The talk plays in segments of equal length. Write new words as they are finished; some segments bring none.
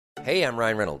Hey, I'm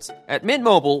Ryan Reynolds. At Mint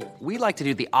Mobile, we like to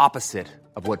do the opposite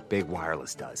of what Big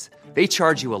Wireless does. They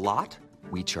charge you a lot,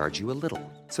 we charge you a little.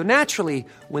 So naturally,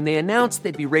 when they announced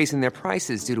they'd be raising their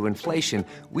prices due to inflation,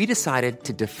 we decided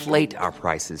to deflate our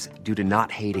prices due to not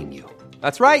hating you.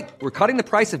 That's right. We're cutting the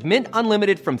price of Mint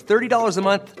Unlimited from $30 a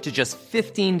month to just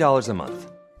 $15 a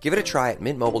month. Give it a try at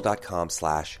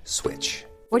mintmobile.com/switch.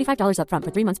 $45 up front for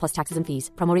 3 months plus taxes and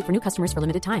fees. Promo rate for new customers for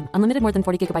limited time. Unlimited more than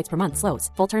 40 gigabytes per month. Slows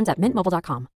full terms at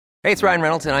mintmobile.com. Hey, it's Ryan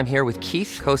Reynolds, and I'm here with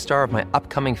Keith, co-star of my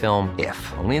upcoming film, If,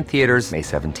 only in theaters May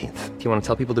 17th. Do you want to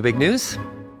tell people the big news?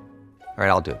 All right,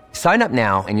 I'll do it. Sign up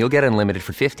now and you'll get unlimited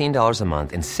for $15 a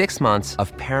month and 6 months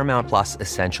of Paramount Plus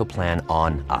Essential Plan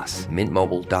on us.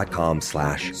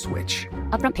 mintmobile.com/switch.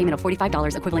 Upfront payment of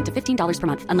 $45 equivalent to $15 per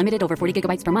month. Unlimited over 40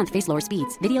 gigabytes per month. Face lower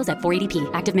speeds. Videos at 480p.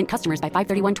 Active Mint customers by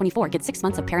 531.24 get 6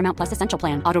 months of Paramount Plus Essential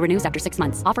Plan. Auto renews after 6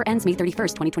 months. Offer ends May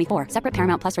 31st, 2024. Separate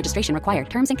Paramount Plus registration required.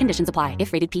 Terms and conditions apply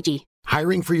if rated PG.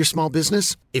 Hiring for your small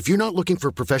business? If you're not looking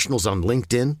for professionals on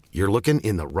LinkedIn, you're looking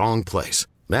in the wrong place.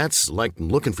 That's like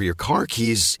looking for your car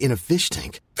keys in a fish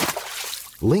tank.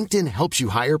 LinkedIn helps you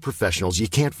hire professionals you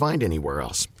can't find anywhere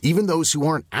else, even those who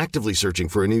aren't actively searching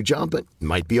for a new job but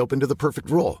might be open to the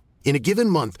perfect role. In a given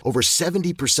month, over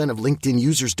 70% of LinkedIn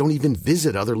users don't even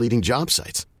visit other leading job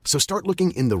sites. So start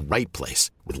looking in the right place.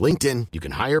 With LinkedIn, you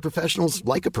can hire professionals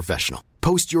like a professional.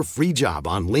 Post your free job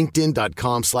on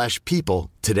linkedin.com/people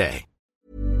today.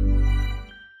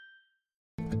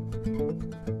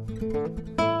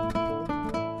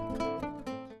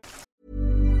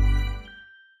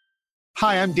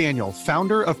 Hi, I'm Daniel,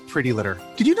 founder of Pretty Litter.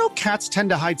 Did you know cats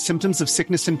tend to hide symptoms of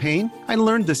sickness and pain? I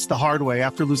learned this the hard way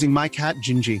after losing my cat,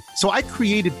 Gingy. So I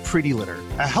created Pretty Litter,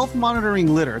 a health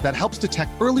monitoring litter that helps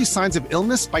detect early signs of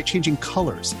illness by changing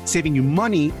colors, saving you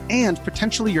money and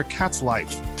potentially your cat's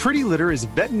life. Pretty Litter is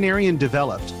veterinarian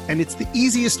developed, and it's the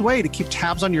easiest way to keep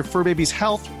tabs on your fur baby's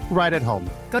health right at home.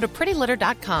 Go to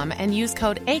prettylitter.com and use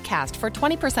code ACAST for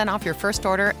 20% off your first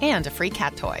order and a free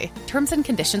cat toy. Terms and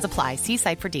conditions apply. See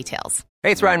site for details.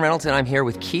 Hey, it's Ryan Reynolds, and I'm here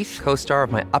with Keith, co-star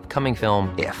of my upcoming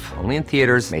film, If, only in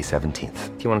theaters May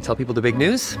 17th. Do you want to tell people the big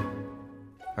news?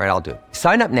 All right, I'll do it.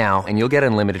 Sign up now and you'll get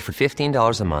unlimited for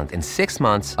 $15 a month and 6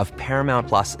 months of Paramount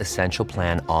Plus Essential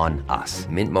Plan on us.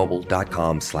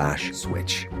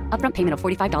 mintmobile.com/switch. Upfront payment of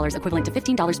 $45 equivalent to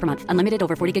 $15 per month. Unlimited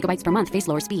over 40 gigabytes per month. Face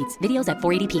lower speeds. Videos at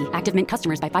 480p. Active Mint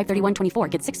customers by 531.24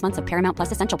 get 6 months of Paramount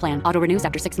Plus Essential Plan. Auto renews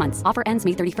after 6 months. Offer ends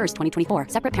May 31st, 2024.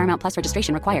 Separate Paramount Plus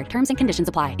registration required. Terms and conditions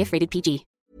apply if rated PG.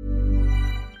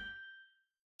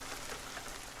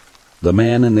 The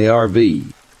Man in the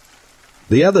RV.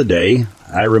 The other day,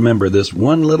 I remember this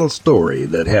one little story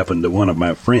that happened to one of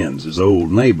my friends' old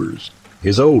neighbors.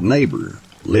 His old neighbor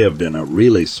lived in a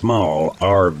really small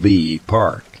RV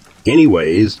park.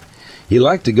 Anyways, he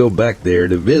liked to go back there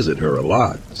to visit her a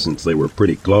lot, since they were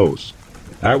pretty close.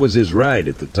 I was his ride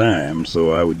at the time,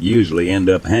 so I would usually end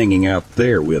up hanging out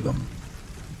there with him.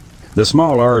 The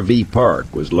small RV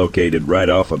park was located right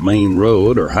off a main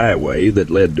road or highway that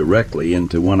led directly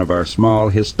into one of our small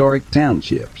historic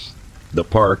townships. The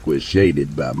park was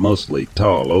shaded by mostly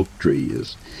tall oak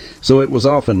trees, so it was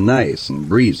often nice and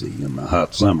breezy in the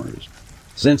hot summers.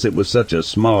 Since it was such a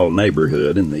small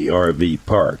neighborhood in the RV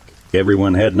park,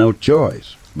 everyone had no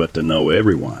choice but to know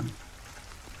everyone.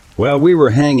 While we were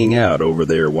hanging out over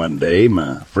there one day,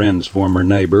 my friend's former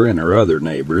neighbor and her other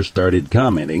neighbor started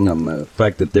commenting on the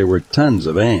fact that there were tons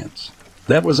of ants.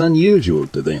 That was unusual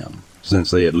to them,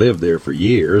 since they had lived there for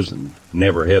years and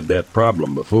never had that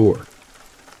problem before.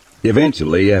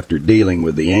 Eventually, after dealing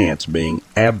with the ants being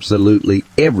absolutely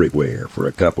everywhere for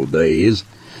a couple days,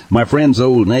 my friend's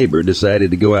old neighbor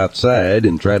decided to go outside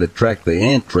and try to track the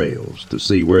ant trails to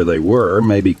see where they were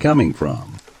maybe coming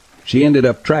from. She ended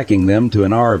up tracking them to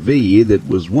an RV that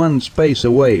was one space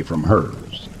away from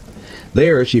hers.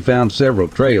 There she found several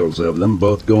trails of them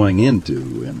both going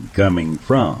into and coming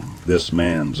from this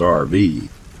man's RV.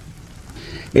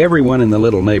 Everyone in the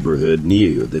little neighborhood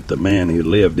knew that the man who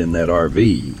lived in that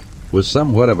RV was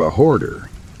somewhat of a hoarder,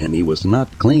 and he was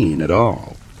not clean at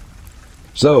all.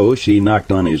 So she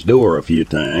knocked on his door a few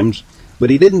times, but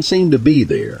he didn't seem to be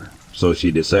there, so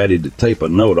she decided to tape a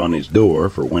note on his door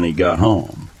for when he got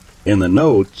home. In the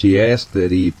note, she asked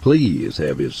that he please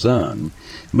have his son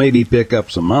maybe pick up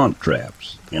some ant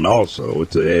traps, and also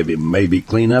to have him maybe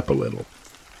clean up a little.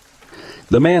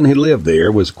 The man who lived there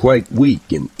was quite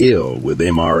weak and ill with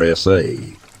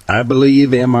MRSA. I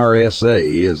believe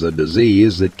MRSA is a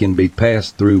disease that can be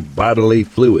passed through bodily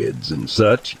fluids and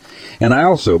such, and I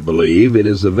also believe it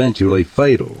is eventually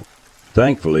fatal.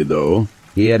 Thankfully, though,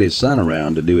 he had his son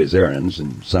around to do his errands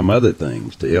and some other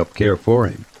things to help care for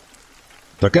him.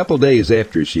 A couple days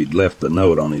after she'd left the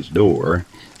note on his door,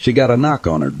 she got a knock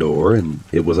on her door, and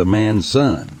it was a man's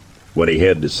son. What he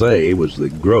had to say was the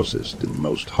grossest and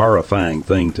most horrifying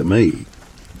thing to me.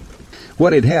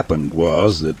 What had happened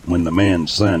was that when the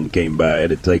man's son came by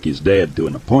to take his dad to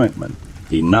an appointment,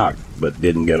 he knocked but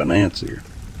didn't get an answer.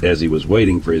 As he was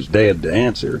waiting for his dad to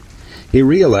answer, he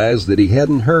realized that he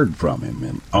hadn't heard from him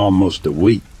in almost a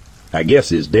week. I guess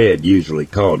his dad usually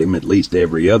called him at least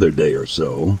every other day or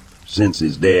so. Since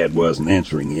his dad wasn't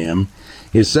answering him,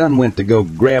 his son went to go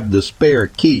grab the spare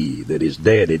key that his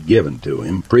dad had given to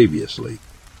him previously.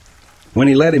 When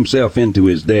he let himself into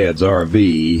his dad's RV,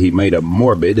 he made a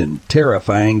morbid and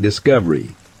terrifying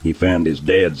discovery. He found his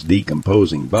dad's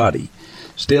decomposing body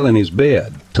still in his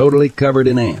bed, totally covered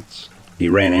in ants. He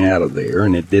ran out of there,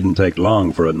 and it didn't take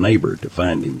long for a neighbor to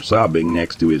find him sobbing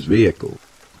next to his vehicle.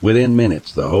 Within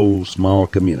minutes, the whole small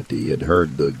community had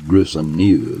heard the gruesome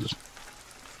news.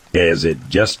 As it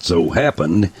just so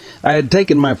happened, I had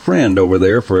taken my friend over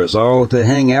there for us all to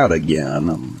hang out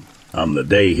again. On the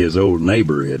day his old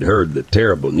neighbor had heard the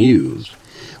terrible news,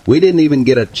 we didn't even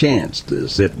get a chance to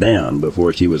sit down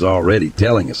before she was already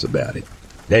telling us about it.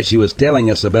 As she was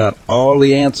telling us about all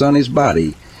the ants on his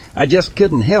body, I just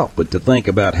couldn't help but to think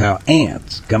about how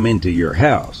ants come into your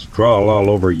house, crawl all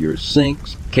over your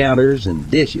sinks, counters, and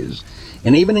dishes,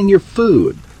 and even in your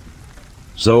food.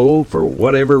 So, for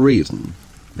whatever reason,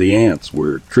 the ants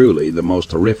were truly the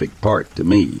most horrific part to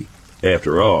me.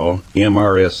 After all,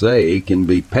 MRSA can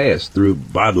be passed through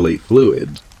bodily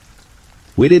fluids.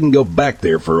 We didn't go back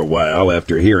there for a while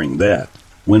after hearing that.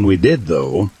 When we did,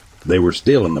 though, they were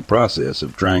still in the process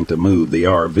of trying to move the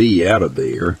RV out of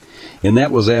there, and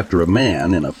that was after a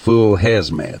man in a full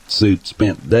hazmat suit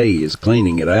spent days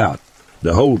cleaning it out.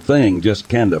 The whole thing just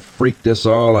kind of freaked us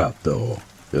all out, though,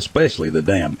 especially the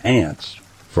damn ants.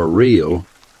 For real.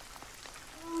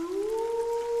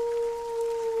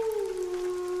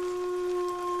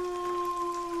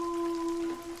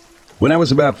 When I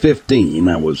was about 15,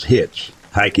 I was hitched,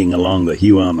 hiking along the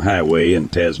Huon Highway in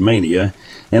Tasmania,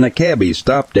 and a cabbie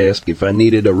stopped to ask if I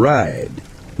needed a ride.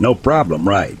 No problem,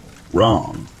 right?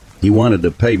 Wrong. He wanted to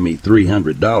pay me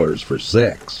 $300 for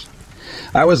sex.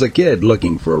 I was a kid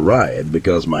looking for a ride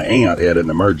because my aunt had an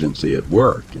emergency at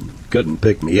work and couldn't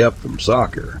pick me up from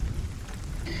soccer.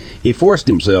 He forced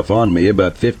himself on me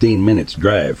about 15 minutes'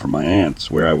 drive from my aunt's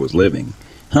where I was living,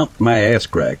 humped my ass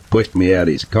crack, pushed me out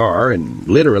his car, and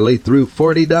literally threw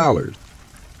 $40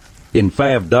 in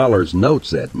 $5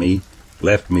 notes at me,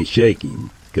 left me shaking,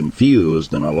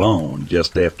 confused and alone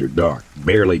just after dark,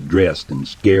 barely dressed and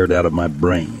scared out of my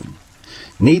brain.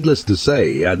 Needless to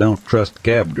say, I don't trust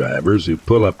cab drivers who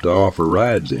pull up to offer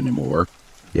rides anymore.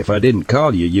 If I didn't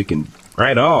call you, you can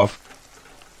write off.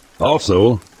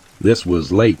 Also, this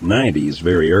was late 90s,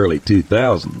 very early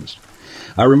 2000s.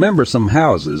 I remember some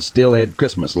houses still had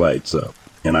Christmas lights up,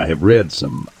 and I have read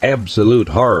some absolute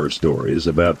horror stories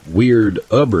about weird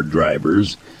Uber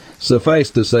drivers. Suffice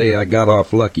to say, I got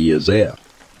off lucky as F.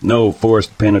 No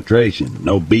forced penetration,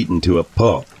 no beaten to a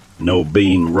pulp, no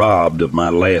being robbed of my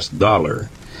last dollar.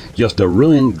 Just a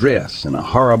ruined dress and a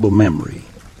horrible memory.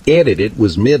 It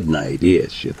was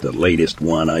midnight-ish at the latest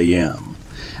 1 a.m.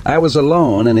 I was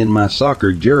alone and in my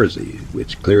soccer jersey,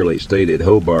 which clearly stated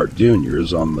Hobart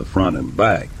Juniors on the front and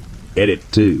back. Edit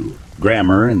 2,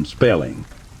 grammar and spelling.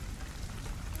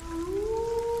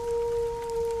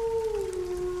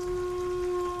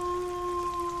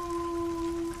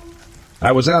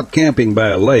 I was out camping by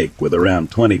a lake with around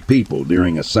 20 people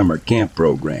during a summer camp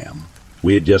program.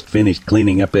 We had just finished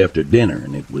cleaning up after dinner,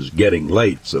 and it was getting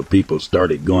late, so people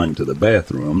started going to the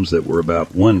bathrooms that were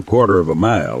about 1/4 of a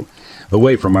mile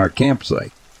away from our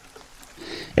campsite.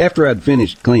 After I'd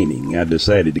finished cleaning, I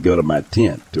decided to go to my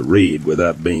tent to read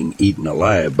without being eaten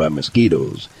alive by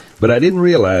mosquitoes, but I didn't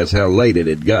realize how late it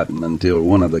had gotten until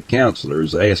one of the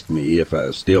counselors asked me if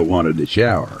I still wanted to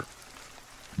shower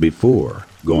before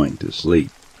going to sleep.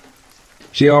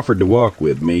 She offered to walk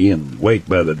with me and wait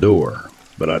by the door,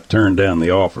 but I turned down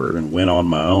the offer and went on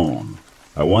my own.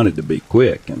 I wanted to be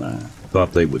quick, and I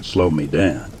thought they would slow me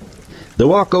down. The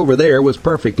walk over there was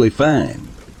perfectly fine.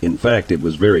 In fact, it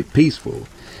was very peaceful,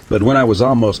 but when I was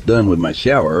almost done with my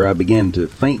shower, I began to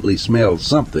faintly smell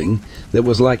something that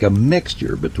was like a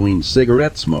mixture between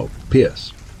cigarette smoke,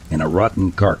 piss, and a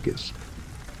rotten carcass.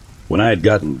 When I had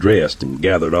gotten dressed and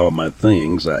gathered all my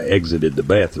things, I exited the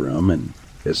bathroom, and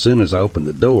as soon as I opened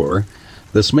the door,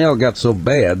 the smell got so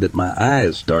bad that my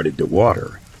eyes started to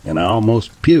water, and I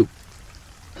almost puked.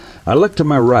 I looked to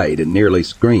my right and nearly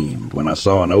screamed when I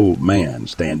saw an old man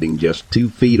standing just 2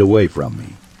 feet away from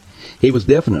me. He was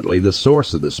definitely the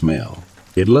source of the smell.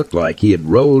 It looked like he had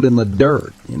rolled in the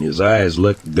dirt, and his eyes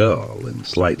looked dull and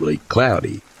slightly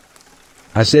cloudy.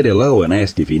 I said hello and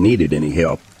asked if he needed any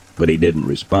help, but he didn't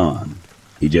respond.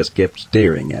 He just kept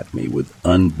staring at me with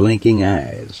unblinking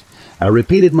eyes. I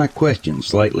repeated my question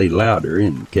slightly louder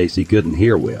in case he couldn't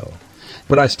hear well,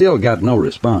 but I still got no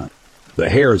response. The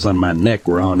hairs on my neck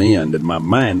were on end, and my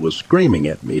mind was screaming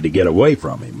at me to get away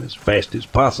from him as fast as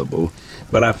possible,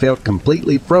 but I felt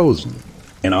completely frozen,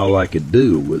 and all I could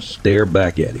do was stare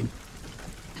back at him.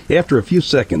 After a few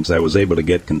seconds, I was able to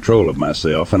get control of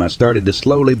myself, and I started to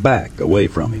slowly back away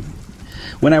from him.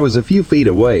 When I was a few feet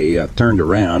away, I turned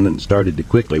around and started to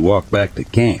quickly walk back to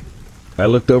camp. I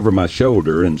looked over my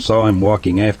shoulder and saw him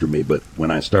walking after me, but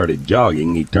when I started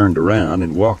jogging, he turned around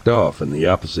and walked off in the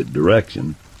opposite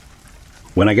direction.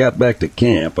 When I got back to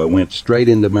camp, I went straight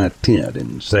into my tent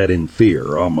and sat in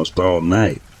fear almost all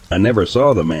night. I never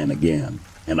saw the man again,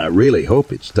 and I really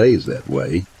hope it stays that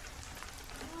way.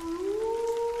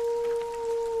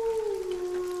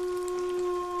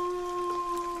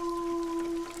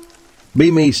 Be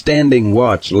me standing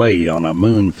watch late on a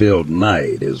moon-filled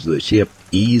night as the ship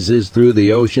eases through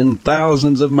the ocean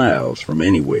thousands of miles from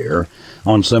anywhere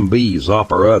on some bees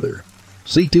off or other.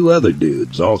 See two other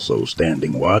dudes also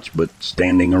standing watch, but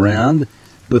standing around,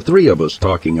 the three of us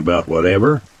talking about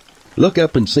whatever. Look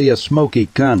up and see a smoky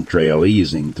contrail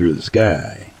easing through the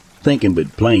sky, thinking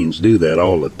that planes do that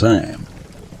all the time.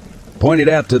 Point it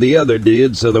out to the other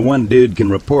dude so the one dude can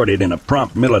report it in a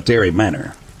prompt military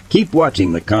manner. Keep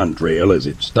watching the contrail as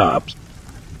it stops,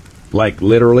 like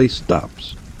literally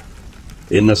stops,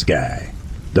 in the sky.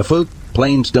 The foot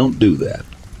planes don't do that.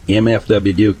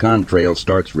 MFW contrail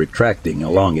starts retracting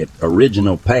along its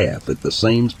original path at the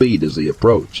same speed as the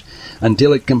approach,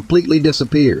 until it completely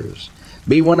disappears.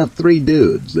 Be one of three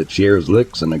dudes that shares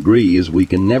looks and agrees we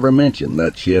can never mention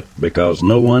that shit because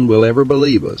no one will ever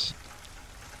believe us.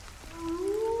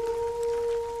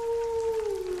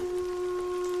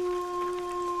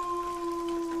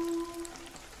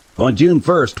 On June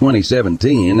 1st,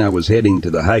 2017, I was heading to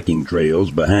the hiking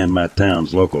trails behind my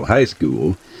town's local high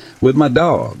school with my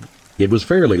dog. It was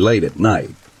fairly late at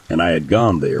night, and I had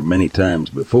gone there many times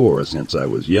before since I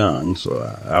was young,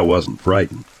 so I wasn't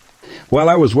frightened. While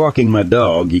I was walking my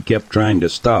dog, he kept trying to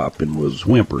stop and was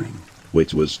whimpering,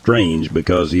 which was strange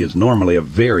because he is normally a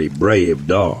very brave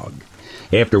dog.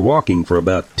 After walking for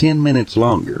about 10 minutes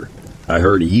longer, I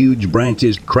heard huge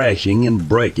branches crashing and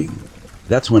breaking.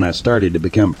 That's when I started to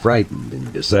become frightened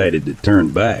and decided to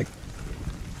turn back.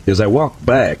 As I walked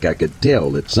back, I could tell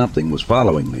that something was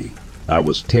following me. I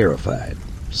was terrified.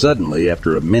 Suddenly,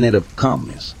 after a minute of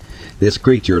calmness, this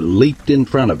creature leaped in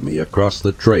front of me across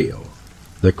the trail.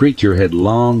 The creature had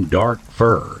long, dark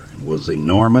fur and was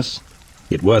enormous.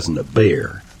 It wasn't a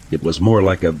bear. It was more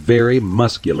like a very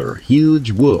muscular,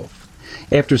 huge wolf.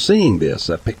 After seeing this,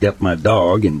 I picked up my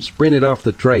dog and sprinted off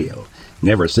the trail,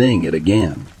 never seeing it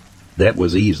again. That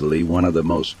was easily one of the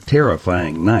most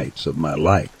terrifying nights of my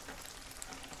life.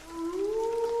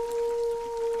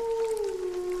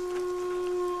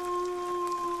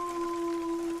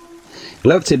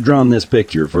 Lutz had drawn this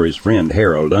picture for his friend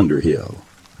Harold Underhill.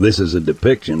 This is a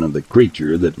depiction of the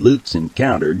creature that Lutz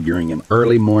encountered during an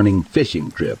early morning fishing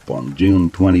trip on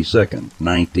June 22nd,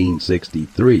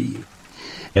 1963,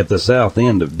 at the south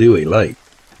end of Dewey Lake.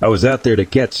 I was out there to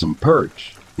catch some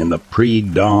perch, and the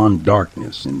pre-dawn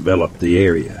darkness enveloped the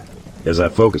area. As I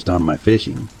focused on my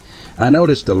fishing, I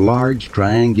noticed a large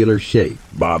triangular shape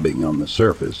bobbing on the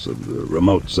surface of the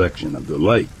remote section of the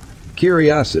lake.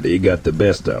 Curiosity got the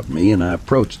best of me, and I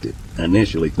approached it,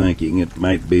 initially thinking it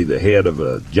might be the head of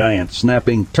a giant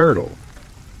snapping turtle.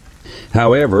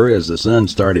 However, as the sun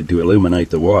started to illuminate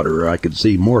the water, I could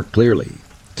see more clearly.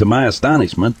 To my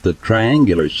astonishment, the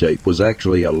triangular shape was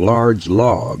actually a large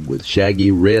log with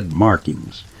shaggy red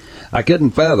markings. I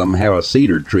couldn't fathom how a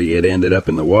cedar tree had ended up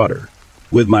in the water.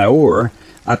 With my oar,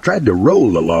 I tried to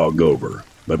roll the log over,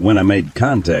 but when I made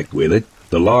contact with it,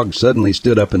 the log suddenly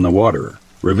stood up in the water,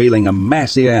 revealing a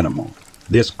massive animal.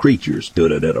 This creature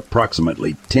stood at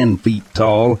approximately 10 feet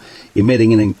tall,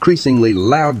 emitting an increasingly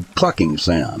loud clucking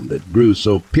sound that grew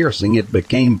so piercing it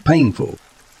became painful.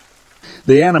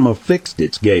 The animal fixed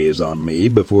its gaze on me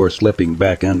before slipping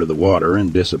back under the water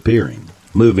and disappearing,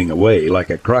 moving away like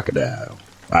a crocodile.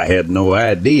 I had no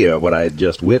idea what I had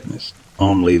just witnessed,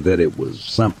 only that it was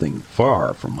something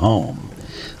far from home,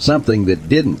 something that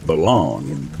didn't belong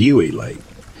in Dewey Lake.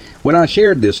 When I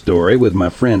shared this story with my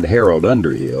friend Harold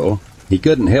Underhill, he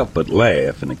couldn't help but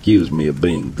laugh and accuse me of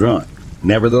being drunk.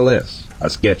 Nevertheless, I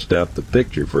sketched out the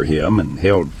picture for him and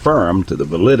held firm to the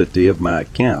validity of my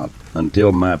account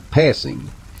until my passing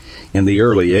in the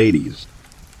early 80s.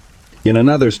 In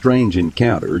another strange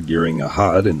encounter during a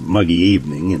hot and muggy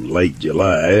evening in late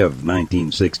July of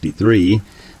 1963,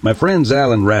 my friends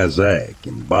Alan Razak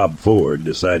and Bob Ford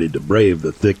decided to brave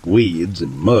the thick weeds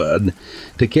and mud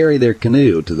to carry their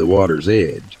canoe to the water's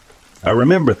edge. I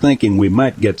remember thinking we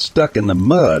might get stuck in the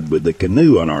mud with the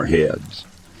canoe on our heads.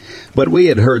 But we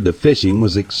had heard the fishing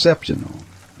was exceptional.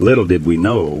 Little did we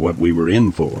know what we were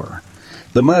in for.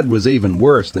 The mud was even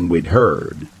worse than we'd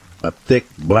heard. A thick,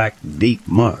 black, deep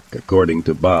muck, according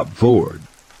to Bob Ford.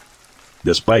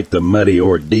 Despite the muddy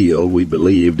ordeal, we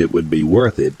believed it would be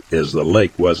worth it, as the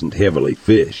lake wasn't heavily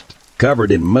fished. Covered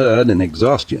in mud and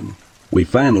exhaustion, we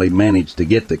finally managed to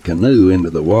get the canoe into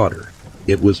the water.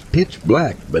 It was pitch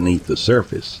black beneath the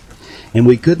surface, and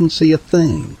we couldn't see a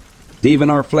thing. Even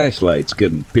our flashlights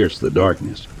couldn't pierce the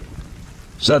darkness.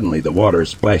 Suddenly the water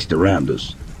splashed around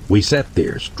us. We sat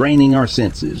there, straining our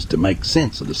senses to make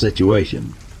sense of the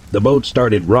situation. The boat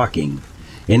started rocking,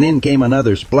 and then came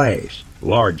another splash,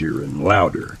 larger and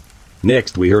louder.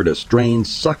 Next we heard a strange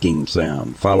sucking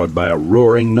sound, followed by a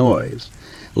roaring noise,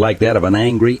 like that of an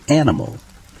angry animal.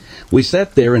 We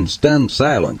sat there in stunned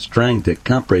silence, trying to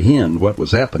comprehend what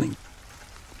was happening.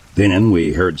 Then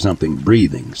we heard something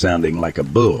breathing, sounding like a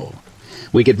bull.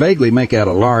 We could vaguely make out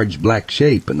a large black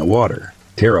shape in the water.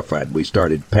 Terrified, we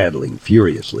started paddling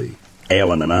furiously.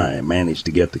 Alan and I managed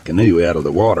to get the canoe out of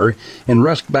the water and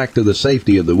rushed back to the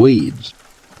safety of the weeds.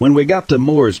 When we got to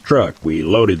Moore's truck, we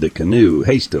loaded the canoe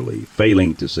hastily,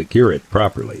 failing to secure it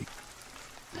properly.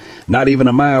 Not even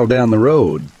a mile down the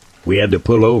road, we had to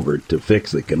pull over to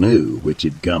fix the canoe, which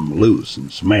had come loose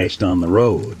and smashed on the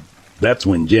road. That's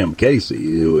when Jim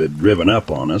Casey, who had driven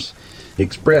up on us,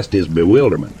 expressed his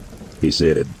bewilderment. He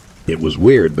said, "It was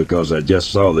weird because I just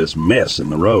saw this mess in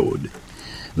the road.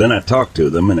 Then I talked to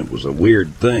them, and it was a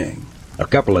weird thing. A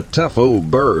couple of tough old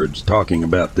birds talking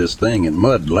about this thing in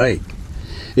Mud Lake.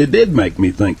 It did make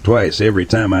me think twice every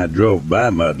time I drove by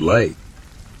Mud Lake."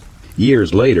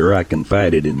 Years later, I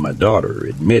confided in my daughter,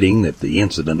 admitting that the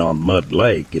incident on Mud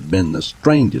Lake had been the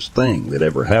strangest thing that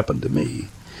ever happened to me.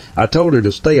 I told her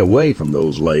to stay away from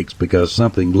those lakes because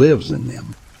something lives in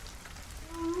them.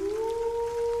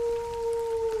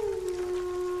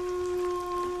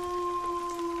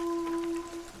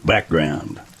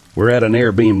 Background. We're at an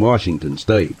Airbeam, Washington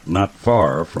State, not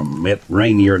far from Met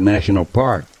Rainier National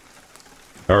Park.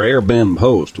 Our Airbeam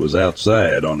host was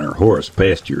outside on her horse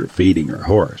pasture feeding her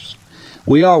horse.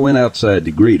 We all went outside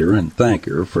to greet her and thank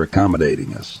her for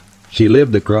accommodating us. She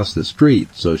lived across the street,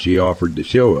 so she offered to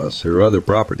show us her other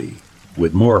property,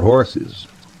 with more horses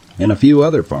and a few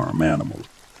other farm animals.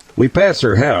 We pass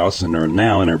her house and are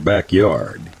now in her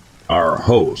backyard. Our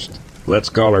host, let's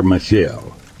call her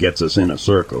Michelle, gets us in a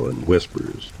circle and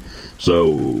whispers,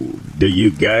 "So, do you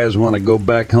guys want to go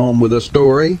back home with a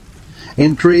story?"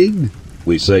 Intrigued?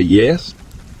 We say yes,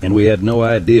 and we had no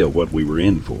idea what we were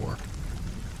in for.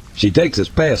 She takes us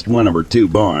past one of her two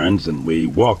barns, and we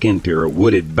walk into her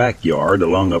wooded backyard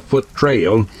along a foot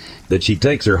trail that she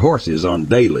takes her horses on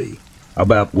daily.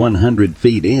 About 100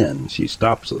 feet in, she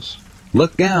stops us.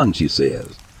 "Look down," she says.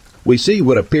 We see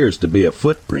what appears to be a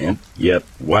footprint, yet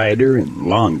wider and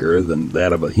longer than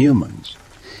that of a human's.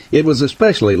 It was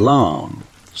especially long,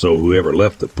 so whoever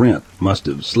left the print must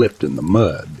have slipped in the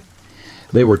mud.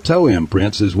 There were toe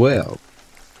imprints as well.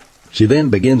 She then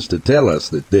begins to tell us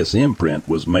that this imprint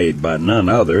was made by none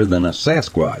other than a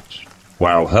Sasquatch.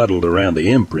 While huddled around the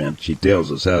imprint, she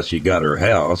tells us how she got her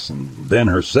house and then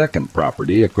her second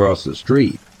property across the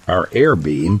street, our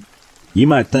Airbeam. You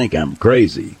might think I'm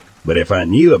crazy, but if I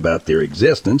knew about their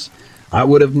existence, I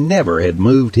would have never had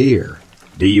moved here.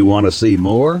 Do you want to see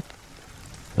more?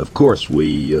 Of course,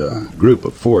 we, group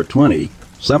of 420,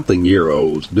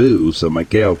 something-year-olds do, so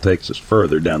Mikhail takes us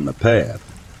further down the path.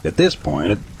 At this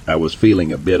point, I was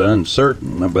feeling a bit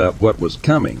uncertain about what was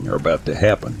coming or about to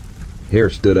happen.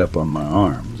 Hair stood up on my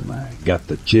arms, and I got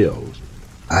the chills.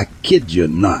 I kid you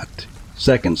not.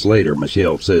 Seconds later,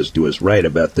 Michelle says to us right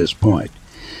about this point,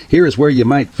 "Here is where you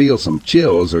might feel some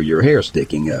chills or your hair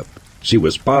sticking up." She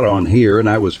was spot on here, and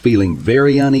I was feeling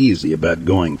very uneasy about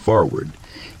going forward.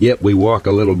 Yet we walk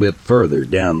a little bit further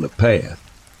down the path.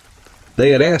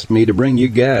 "They had asked me to bring you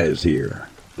guys here.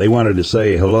 They wanted to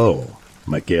say hello,"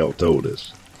 Mikhail told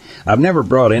us. "I've never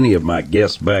brought any of my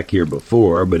guests back here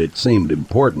before, but it seemed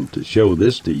important to show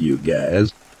this to you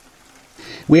guys."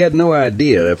 We had no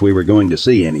idea if we were going to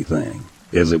see anything,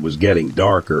 as it was getting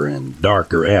darker and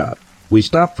darker out. We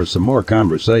stopped for some more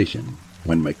conversation,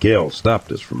 when Mikhail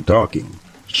stopped us from talking.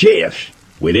 "Shush!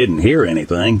 We didn't hear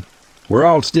anything." We're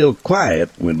all still quiet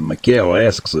when Mikhail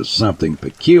asks us something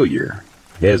peculiar.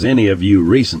 "Has any of you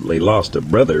recently lost a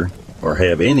brother?" or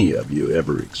have any of you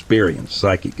ever experienced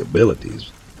psychic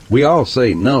abilities? We all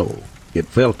say no. It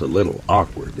felt a little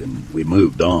awkward, and we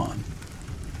moved on.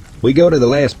 We go to the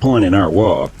last point in our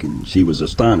walk, and she was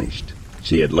astonished.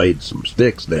 She had laid some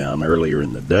sticks down earlier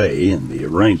in the day, and the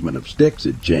arrangement of sticks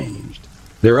had changed.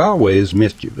 They're always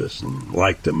mischievous and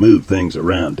like to move things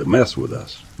around to mess with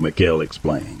us, Mikkel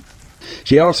explained.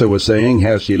 She also was saying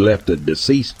how she left a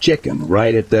deceased chicken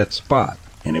right at that spot,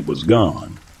 and it was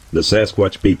gone. The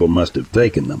Sasquatch people must have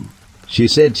taken them. She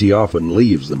said she often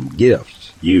leaves them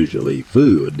gifts, usually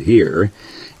food, here,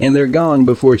 and they're gone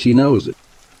before she knows it.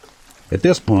 At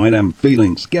this point, I'm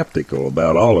feeling skeptical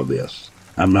about all of this.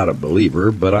 I'm not a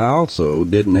believer, but I also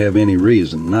didn't have any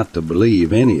reason not to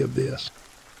believe any of this.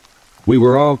 We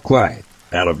were all quiet.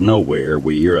 Out of nowhere,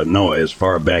 we hear a noise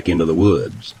far back into the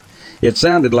woods. It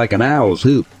sounded like an owl's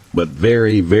hoot, but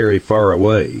very, very far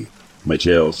away.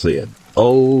 Michelle said,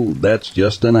 "Oh, that's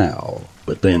just an owl."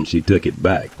 But then she took it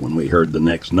back when we heard the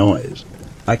next noise.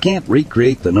 I can't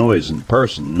recreate the noise in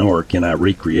person, nor can I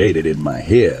recreate it in my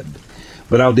head,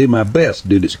 but I'll do my best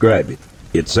to describe it.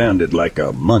 It sounded like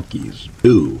a monkey's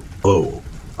ooh, oh,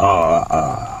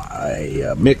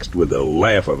 mixed with the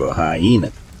laugh of a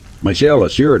hyena. Michelle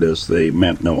assured us they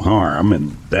meant no harm,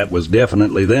 and that was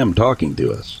definitely them talking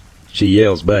to us. She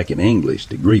yells back in English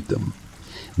to greet them,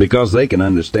 because they can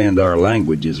understand our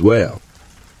language as well.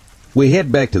 We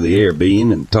head back to the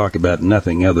Airbnb and talk about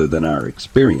nothing other than our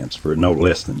experience for no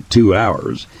less than 2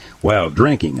 hours, while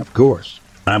drinking, of course.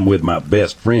 I'm with my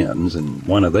best friends, and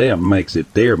one of them makes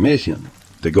it their mission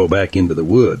to go back into the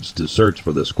woods to search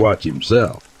for the Squatch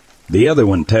himself. The other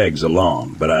one tags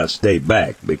along, but I stay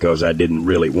back because I didn't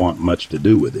really want much to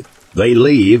do with it. They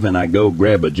leave, and I go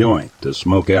grab a joint to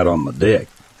smoke out on the deck.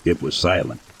 It was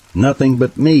silent. Nothing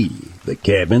but me, the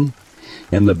cabin,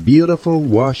 and the beautiful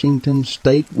Washington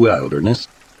State wilderness.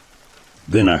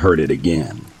 Then I heard it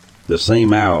again. The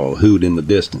same owl hoot in the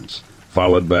distance,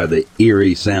 followed by the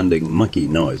eerie-sounding monkey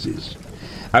noises.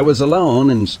 I was alone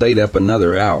and stayed up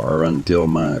another hour until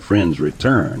my friends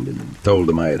returned and told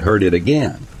them I had heard it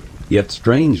again. Yet,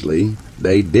 strangely,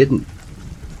 they didn't.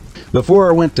 Before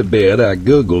I went to bed, I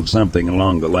Googled something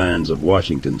along the lines of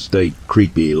Washington State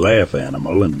creepy laugh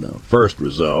animal, and the first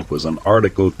result was an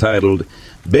article titled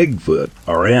Bigfoot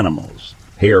Are Animals,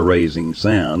 Hair-Raising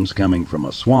Sounds Coming from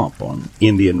a Swamp on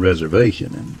Indian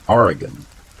Reservation in Oregon.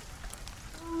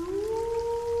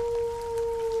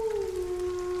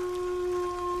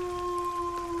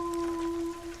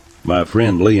 My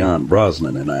friend Leon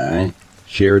Brosnan and I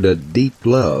shared a deep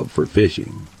love for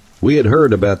fishing. We had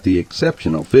heard about the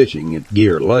exceptional fishing at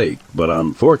Gear Lake, but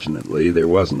unfortunately there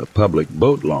wasn't a public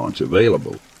boat launch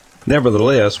available.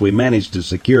 Nevertheless, we managed to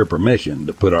secure permission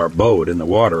to put our boat in the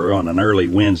water on an early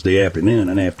Wednesday afternoon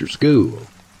and after school.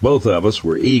 Both of us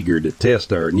were eager to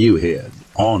test our new head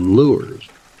on lures.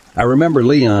 I remember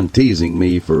Leon teasing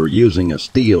me for using a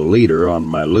steel leader on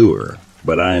my lure,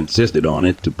 but I insisted on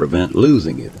it to prevent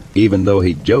losing it, even though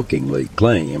he jokingly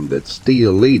claimed that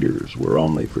steel leaders were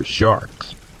only for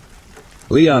sharks.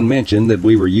 Leon mentioned that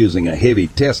we were using a heavy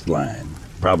test line,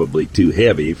 probably too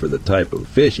heavy for the type of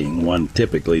fishing one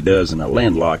typically does in a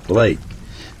landlocked lake,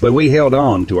 but we held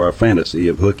on to our fantasy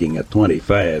of hooking a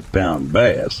 25-pound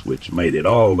bass, which made it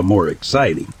all the more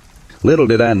exciting. Little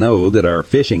did I know that our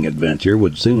fishing adventure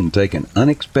would soon take an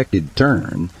unexpected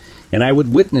turn, and I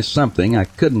would witness something I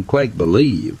couldn't quite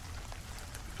believe.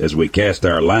 As we cast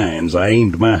our lines, I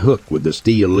aimed my hook with the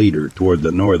steel leader toward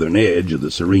the northern edge of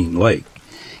the serene lake,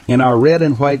 and our red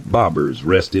and white bobbers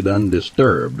rested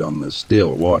undisturbed on the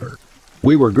still water.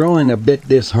 We were growing a bit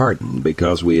disheartened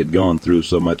because we had gone through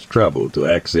so much trouble to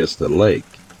access the lake,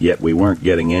 yet we weren't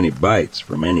getting any bites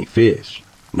from any fish.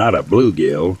 Not a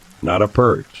bluegill, not a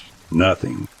perch,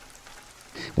 nothing.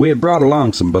 We had brought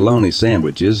along some bologna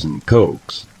sandwiches and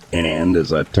Cokes, and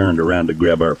as I turned around to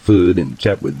grab our food and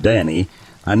chat with Danny,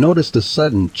 I noticed a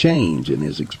sudden change in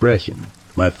his expression.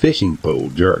 My fishing pole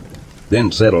jerked,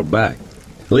 then settled back.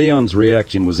 Leon's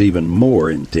reaction was even more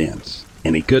intense,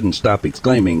 and he couldn't stop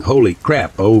exclaiming, "Holy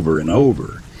crap," over and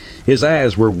over. His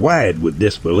eyes were wide with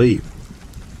disbelief.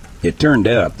 It turned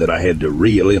out that I had to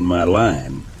reel in my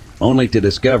line, only to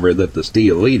discover that the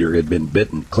steel leader had been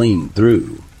bitten clean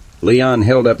through. Leon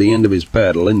held up the end of his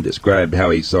paddle and described how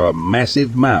he saw a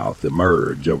massive mouth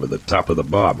emerge over the top of the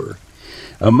bobber.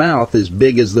 A mouth as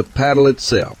big as the paddle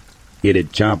itself. It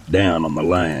had chomped down on the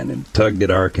line and tugged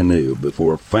at our canoe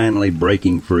before finally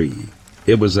breaking free.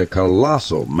 It was a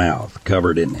colossal mouth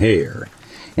covered in hair,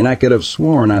 and I could have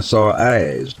sworn I saw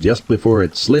eyes just before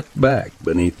it slipped back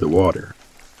beneath the water.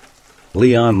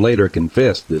 Leon later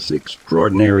confessed this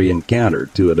extraordinary encounter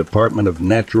to a Department of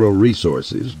Natural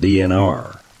Resources,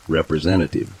 DNR,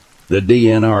 representative. The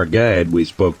DNR guide we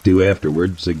spoke to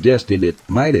afterward suggested it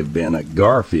might have been a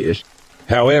garfish.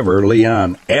 However,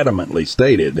 Leon adamantly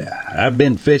stated, "I've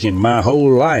been fishing my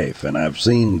whole life, and I've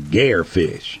seen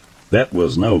garefish. That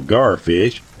was no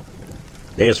garfish."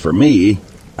 As for me,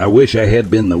 I wish I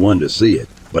had been the one to see it,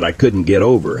 but I couldn't get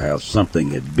over how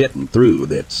something had bitten through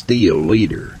that steel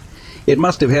leader. It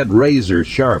must have had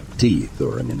razor-sharp teeth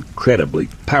or an incredibly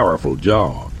powerful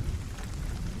jaw.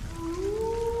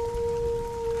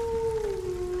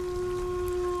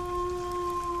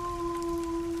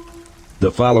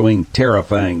 The following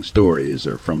terrifying stories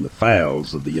are from the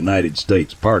files of the United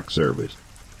States Park Service.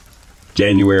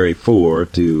 January 4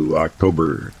 to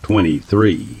October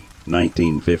 23,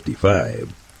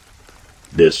 1955.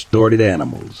 Distorted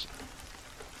animals.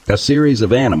 A series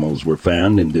of animals were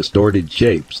found in distorted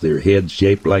shapes, their heads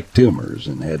shaped like tumors,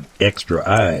 and had extra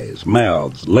eyes,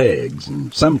 mouths, legs,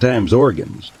 and sometimes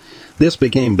organs. This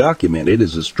became documented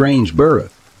as a strange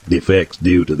birth, defects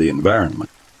due to the environment.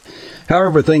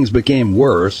 However, things became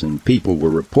worse, and people were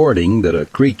reporting that a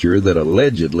creature that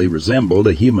allegedly resembled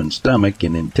a human stomach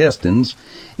and intestines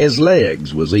as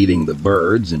legs was eating the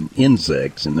birds and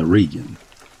insects in the region.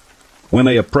 When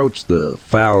they approached the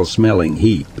foul-smelling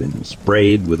heap and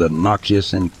sprayed with a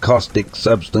noxious and caustic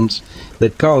substance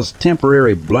that caused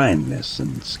temporary blindness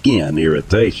and skin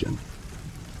irritation.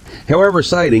 However,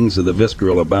 sightings of the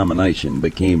visceral abomination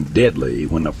became deadly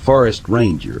when a forest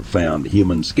ranger found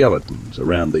human skeletons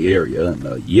around the area and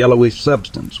a yellowish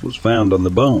substance was found on the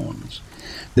bones.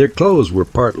 Their clothes were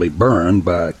partly burned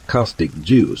by caustic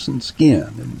juice and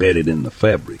skin embedded in the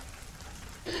fabric.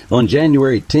 On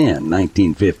January 10,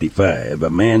 1955, a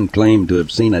man claimed to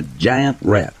have seen a giant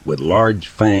rat with large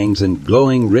fangs and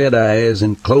glowing red eyes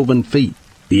and cloven feet.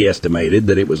 He estimated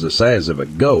that it was the size of a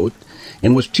goat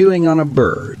and was chewing on a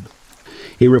bird.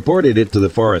 He reported it to the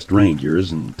forest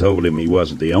rangers and told him he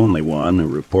wasn't the only one who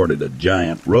reported a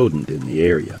giant rodent in the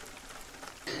area.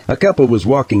 A couple was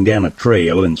walking down a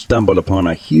trail and stumbled upon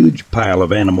a huge pile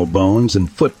of animal bones,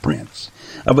 and footprints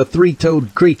of a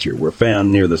three-toed creature were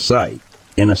found near the site,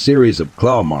 and a series of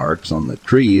claw marks on the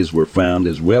trees were found,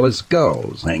 as well as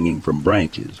skulls hanging from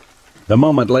branches. A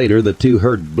moment later, the two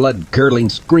heard blood-curdling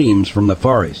screams from the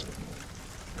forest.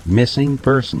 Missing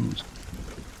persons.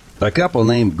 A couple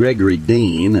named Gregory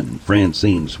Dean and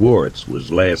Francine Swartz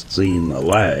was last seen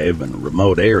alive in a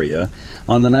remote area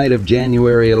on the night of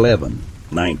January 11,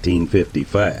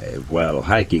 1955, while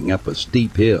hiking up a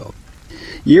steep hill.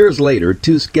 Years later,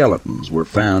 two skeletons were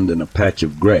found in a patch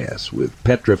of grass with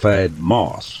petrified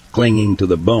moss clinging to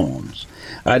the bones.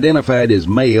 Identified as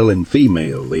male and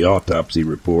female, the autopsy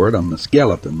report on the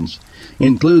skeletons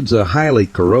includes a highly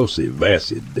corrosive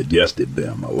acid digested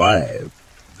them alive.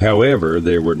 However,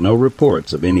 there were no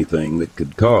reports of anything that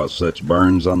could cause such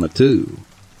burns on the two.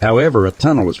 However, a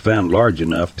tunnel was found large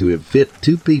enough to have fit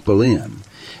two people in,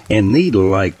 and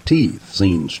needle-like teeth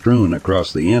seen strewn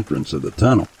across the entrance of the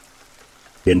tunnel.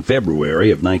 In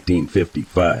February of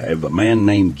 1955, a man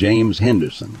named James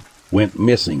Henderson went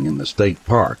missing in the state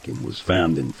park and was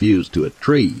found infused to a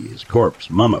tree, his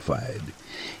corpse mummified,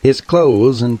 his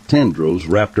clothes and tendrils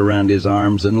wrapped around his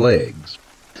arms and legs.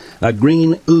 A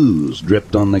green ooze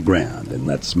dripped on the ground, and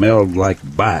that smelled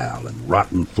like bile and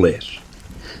rotten flesh.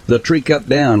 The tree cut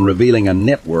down, revealing a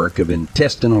network of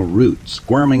intestinal roots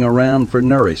squirming around for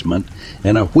nourishment,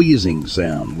 and a wheezing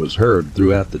sound was heard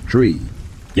throughout the tree.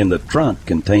 In the trunk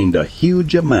contained a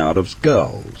huge amount of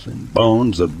skulls and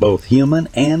bones of both human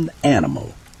and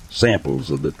animal,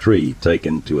 samples of the tree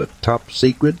taken to a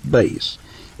top-secret base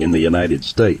in the United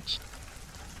States.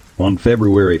 On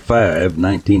February 5,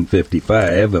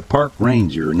 1955, a park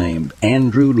ranger named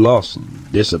Andrew Lawson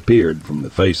disappeared from the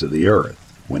face of the earth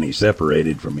when he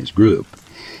separated from his group,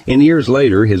 and years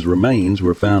later his remains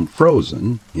were found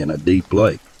frozen in a deep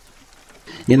lake.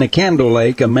 In a Candle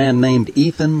Lake, a man named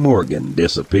Ethan Morgan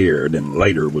disappeared and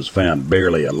later was found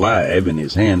barely alive, and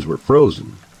his hands were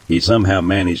frozen. He somehow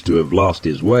managed to have lost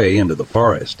his way into the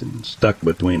forest and stuck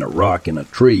between a rock and a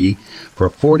tree for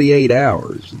 48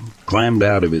 hours and climbed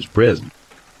out of his prison.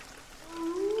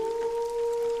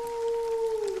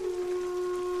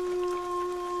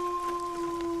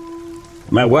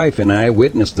 My wife and I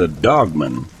witnessed a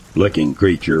dogman-looking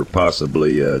creature,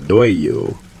 possibly a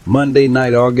doyu, Monday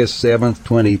night, August 7th,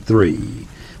 23,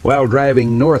 while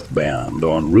driving northbound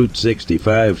on Route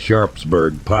 65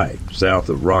 Sharpsburg Pike, south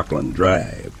of Rockland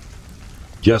Drive.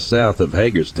 Just south of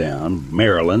Hagerstown,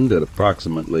 Maryland, at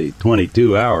approximately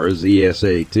 22 hours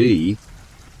ESAT,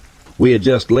 we had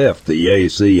just left the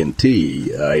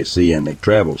AC&T, Iceanic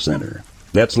Travel Center.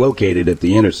 That's located at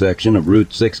the intersection of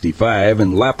Route 65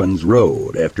 and Lappins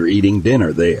Road after eating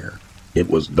dinner there. It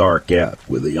was dark out,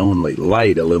 with the only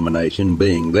light illumination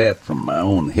being that from my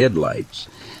own headlights,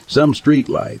 some street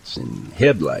lights, and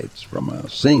headlights from a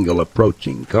single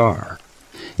approaching car.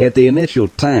 At the initial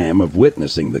time of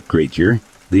witnessing the creature,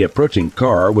 the approaching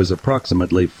car was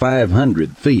approximately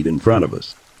 500 feet in front of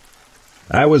us.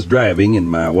 I was driving and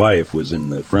my wife was in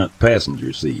the front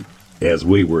passenger seat. As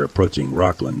we were approaching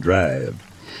Rockland Drive,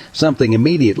 something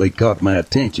immediately caught my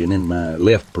attention in my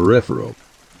left peripheral.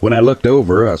 When I looked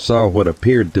over, I saw what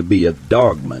appeared to be a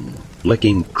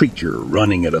dogman-looking creature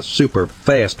running at a super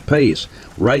fast pace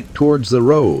right towards the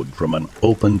road from an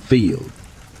open field.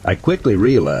 I quickly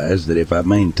realized that if I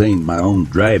maintained my own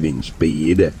driving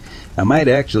speed, I might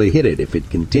actually hit it if it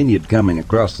continued coming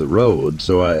across the road,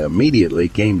 so I immediately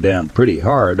came down pretty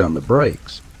hard on the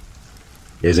brakes.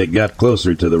 As it got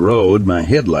closer to the road, my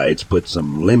headlights put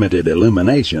some limited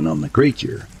illumination on the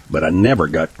creature, but I never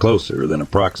got closer than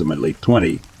approximately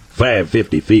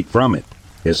 50 feet from it.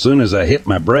 As soon as I hit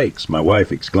my brakes, my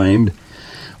wife exclaimed,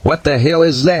 "What the hell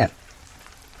is that?"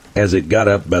 As it got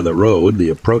up by the road, the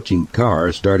approaching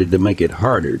car started to make it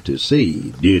harder to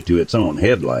see due to its own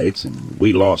headlights, and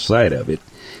we lost sight of it,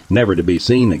 never to be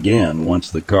seen again once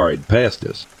the car had passed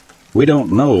us. We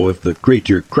don't know if the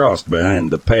creature crossed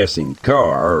behind the passing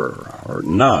car or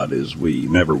not, as we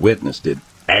never witnessed it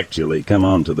actually come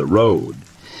onto the road.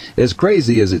 As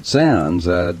crazy as it sounds,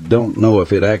 I don't know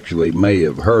if it actually may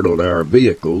have hurdled our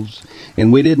vehicles,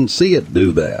 and we didn't see it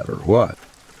do that or what.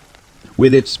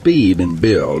 With its speed and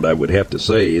build, I would have to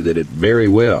say that it very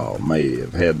well may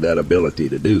have had that ability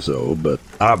to do so, but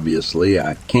obviously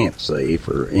I can't say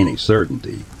for any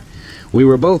certainty. We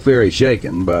were both very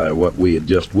shaken by what we had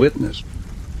just witnessed.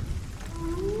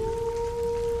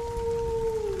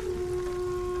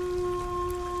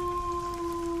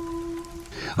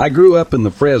 I grew up in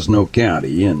the Fresno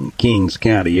County and Kings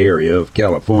County area of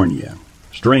California.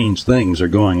 Strange things are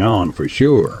going on for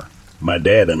sure. My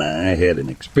dad and I had an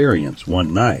experience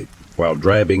one night while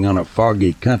driving on a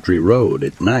foggy country road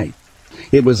at night.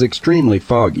 It was extremely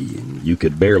foggy and you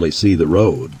could barely see the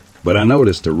road, but I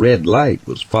noticed a red light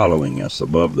was following us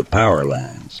above the power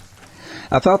lines.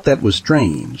 I thought that was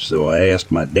strange, so I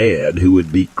asked my dad who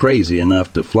would be crazy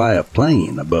enough to fly a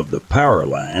plane above the power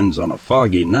lines on a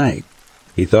foggy night.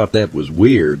 He thought that was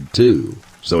weird, too,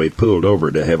 so he pulled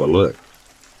over to have a look.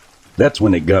 That's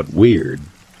when it got weird.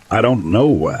 I don't know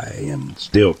why, and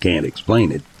still can't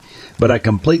explain it, but I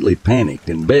completely panicked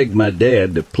and begged my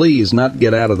dad to please not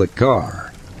get out of the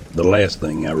car. The last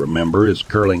thing I remember is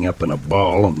curling up in a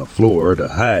ball on the floor to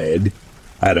hide.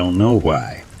 I don't know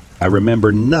why. I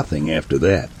remember nothing after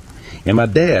that, and my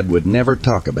dad would never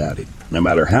talk about it, no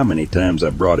matter how many times I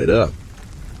brought it up.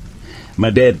 My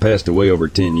dad passed away over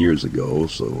 10 years ago,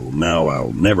 so now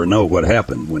I'll never know what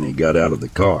happened when he got out of the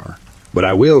car. But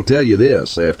I will tell you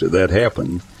this, after that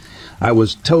happened, I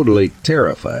was totally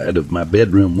terrified of my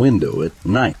bedroom window at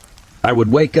night. I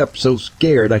would wake up so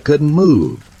scared I couldn't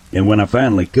move, and when I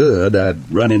finally could,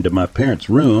 I'd run into my parents'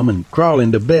 room and crawl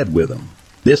into bed with them.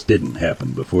 This didn't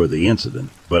happen before the incident,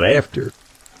 but after.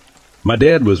 My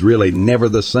dad was really never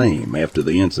the same after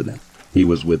the incident. He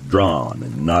was withdrawn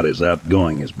and not as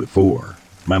outgoing as before.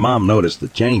 My mom noticed the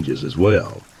changes as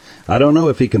well. I don't know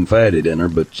if he confided in her,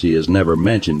 but she has never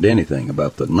mentioned anything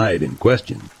about the night in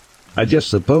question. I just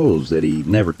suppose that he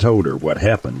never told her what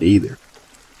happened either.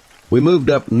 We moved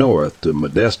up north to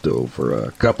Modesto for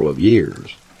a couple of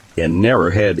years and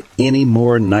never had any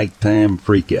more nighttime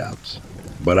freakouts.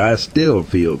 But I still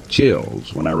feel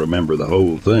chills when I remember the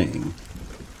whole thing.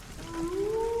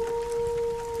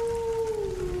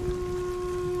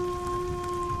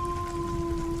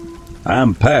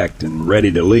 I'm packed and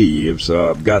ready to leave, so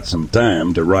I've got some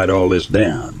time to write all this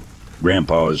down.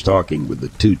 Grandpa is talking with the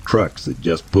 2 trucks that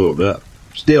just pulled up,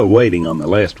 still waiting on the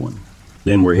last one.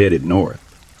 Then we're headed north.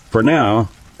 For now,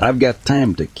 I've got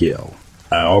time to kill.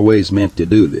 I always meant to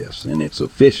do this, and it's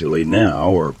officially now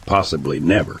or possibly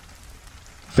never.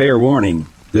 Fair warning,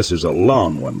 this is a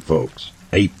long one, folks.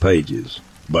 8 pages.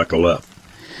 Buckle up.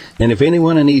 And if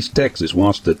anyone in East Texas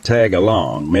wants to tag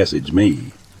along, message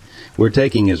me. We're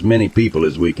taking as many people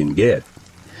as we can get.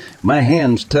 My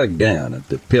hands tugged down at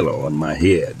the pillow on my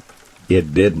head.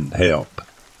 It didn't help.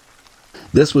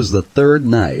 This was the 3rd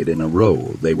night in a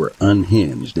row they were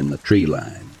unhinged in the tree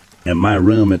line, and my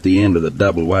room at the end of the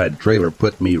double-wide trailer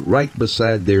put me right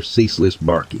beside their ceaseless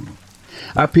barking.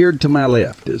 I peered to my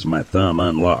left as my thumb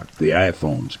unlocked the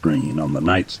iPhone screen on the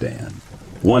nightstand.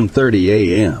 1:30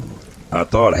 a.m. I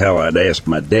thought how I'd ask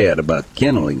my dad about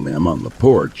kenneling them on the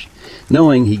porch,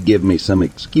 knowing he'd give me some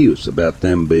excuse about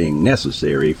them being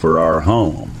necessary for our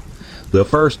home. The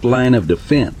first line of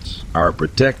defense, our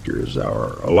protectors,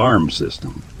 our alarm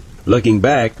system. Looking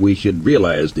back, we should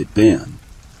realized it then.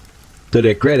 To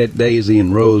their credit, Daisy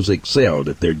and Rose excelled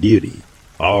at their duty.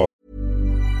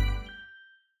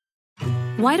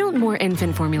 Why don't more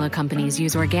infant formula companies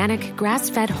use organic,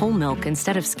 grass-fed whole milk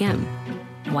instead of skim?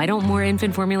 Why don't more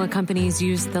infant formula companies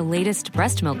use the latest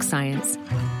breast milk science?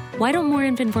 Why don't more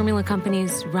infant formula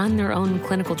companies run their own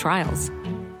clinical trials?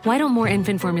 Why don't more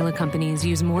infant formula companies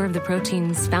use more of the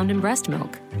proteins found in breast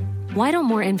milk? Why don't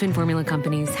more infant formula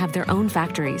companies have their own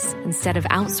factories instead of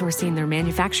outsourcing their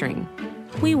manufacturing?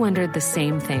 We wondered the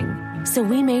same thing. So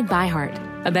we made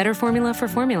ByHeart, a better formula for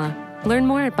formula. Learn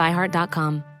more at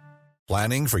byheart.com.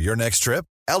 Planning for your next trip?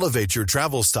 Elevate your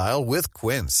travel style with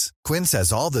Quince. Quince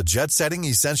has all the jet-setting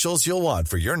essentials you'll want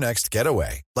for your next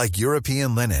getaway, like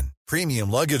European linen,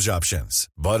 premium luggage options,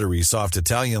 buttery soft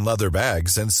Italian leather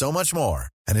bags, and so much more.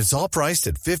 And it's all priced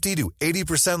at 50 to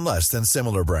 80% less than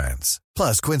similar brands.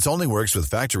 Plus, Quince only works with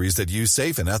factories that use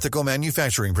safe and ethical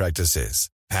manufacturing practices.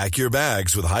 Pack your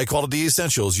bags with high-quality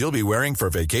essentials you'll be wearing for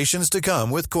vacations to come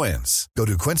with Quince. Go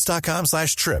to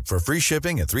quince.com/trip for free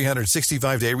shipping and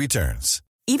 365-day returns.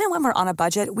 Even when we're on a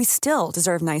budget, we still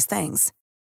deserve nice things.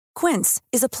 Quince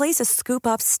is a place to scoop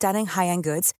up stunning high-end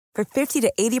goods for 50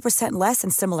 to 80% less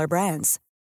than similar brands.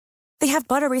 They have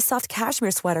buttery soft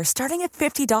cashmere sweaters starting at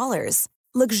 $50,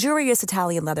 luxurious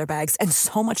Italian leather bags, and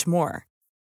so much more.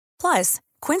 Plus,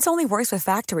 Quince only works with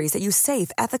factories that use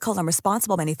safe, ethical, and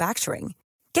responsible manufacturing.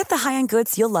 Get the high-end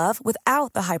goods you'll love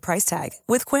without the high price tag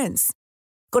with Quince.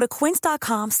 Go to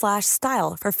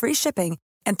quince.com/style for free shipping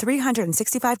and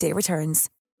 365-day returns.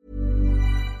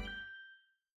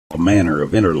 A manner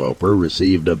of interloper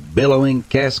received a billowing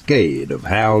cascade of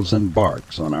howls and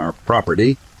barks on our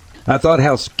property. I thought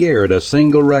how scared a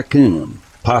single raccoon,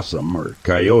 possum, or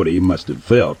coyote must have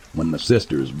felt when the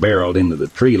sisters barreled into the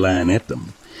tree line at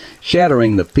them,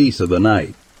 shattering the peace of the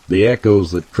night. The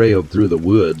echoes that trailed through the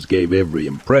woods gave every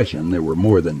impression there were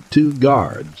more than 2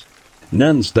 guards.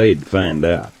 None stayed to find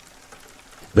out.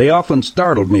 They often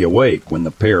startled me awake when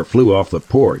the pair flew off the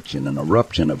porch in an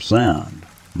eruption of sound.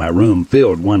 My room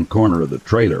filled one corner of the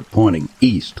trailer, pointing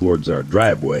east towards our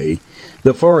driveway,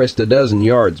 the forest a dozen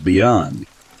yards beyond.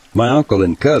 My uncle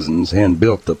and cousins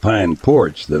hand-built the pine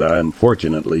porch that I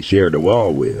unfortunately shared a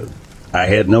wall with. I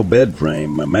had no bed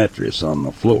frame, my mattress on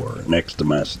the floor, next to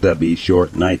my stubby,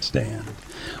 short nightstand.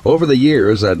 Over the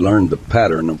years, I'd learned the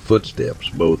pattern of footsteps,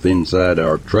 both inside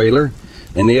our trailer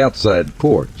and the outside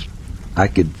porch. I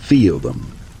could feel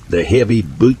them, the heavy,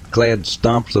 boot-clad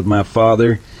stomps of my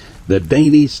father, the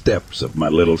dainty steps of my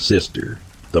little sister,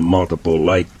 the multiple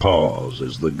light paws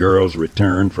as the girls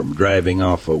returned from driving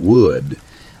off a wood.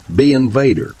 B and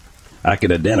Vader. I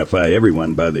could identify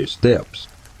everyone by their steps.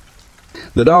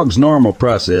 The dog's normal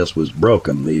process was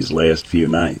broken these last few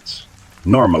nights.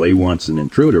 Normally, once an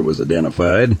intruder was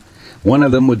identified, one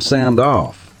of them would sound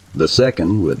off. The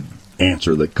second would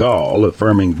answer the call,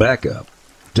 affirming backup.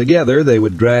 Together, they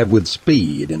would drive with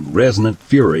speed and resonant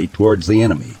fury towards the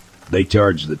enemy. They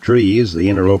charged the trees, the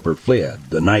interloper fled,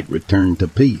 the night returned to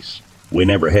peace. We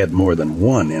never had more than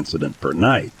one incident per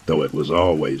night, though it was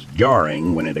always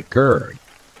jarring when it occurred.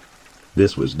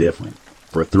 This was different.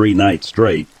 For 3 nights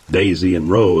straight, Daisy and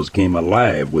Rose came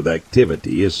alive with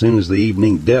activity as soon as the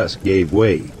evening dusk gave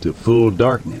way to full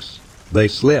darkness. They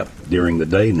slept during the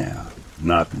day now,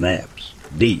 not naps,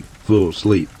 deep, full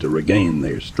sleep to regain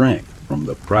their strength from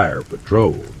the prior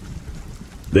patrol.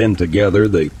 Then together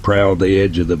they prowled the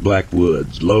edge of the black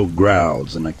woods. Low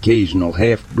growls and occasional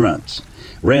half-grunts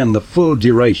ran the full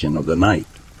duration of the night.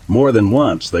 More than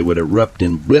once they would erupt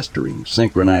in blistering,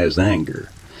 synchronized anger,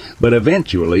 but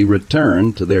eventually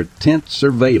returned to their tense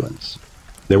surveillance.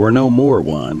 There were no more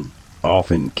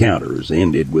one-off encounters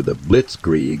ended with a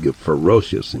blitzkrieg of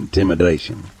ferocious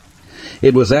intimidation.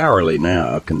 It was hourly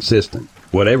now, consistent.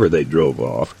 Whatever they drove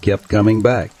off kept coming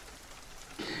back.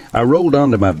 I rolled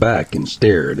onto my back and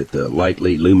stared at the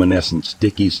lightly luminescent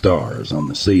sticky stars on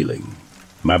the ceiling.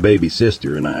 My baby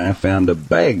sister and I found a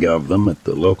bag of them at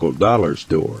the local dollar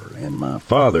store, and my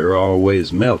father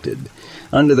always melted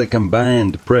under the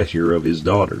combined pressure of his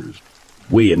daughters.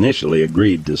 We initially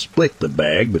agreed to split the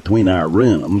bag between our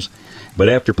rooms, but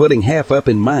after putting half up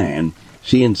in mine,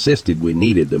 she insisted we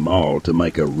needed them all to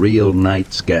make a real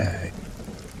night sky.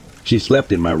 She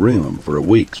slept in my room for a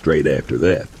week straight after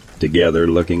that, together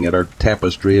looking at our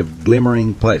tapestry of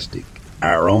glimmering plastic,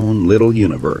 our own little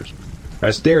universe. I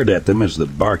stared at them as the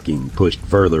barking pushed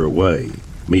further away,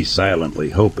 me silently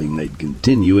hoping they'd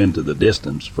continue into the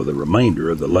distance for the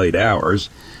remainder of the late hours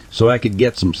so I could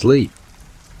get some sleep.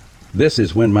 This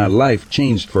is when my life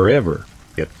changed forever.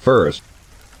 At first,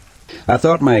 I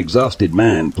thought my exhausted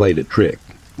mind played a trick.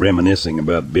 Reminiscing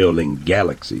about building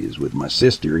galaxies with my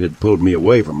sister had pulled me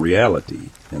away from reality,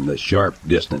 and the sharp,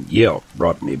 distant yelp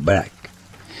brought me back.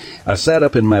 I sat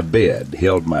up in my bed,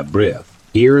 held my breath,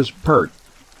 ears perked.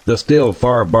 The still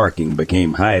far barking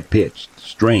became high-pitched,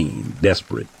 strained,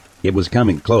 desperate. It was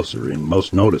coming closer, and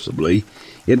most noticeably,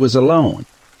 it was alone.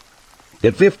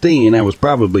 At 15, I was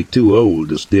probably too old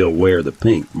to still wear the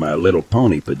pink My Little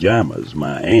Pony pajamas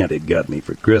my aunt had got me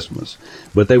for Christmas,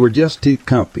 but they were just too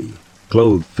comfy.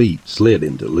 Clothed feet slid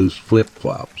into loose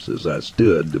flip-flops as I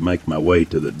stood to make my way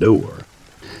to the door.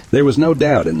 There was no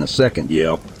doubt in the second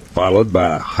yelp, followed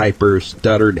by a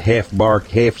hyper-stuttered half-bark,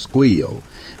 half-squeal,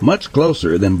 much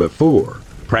closer than before,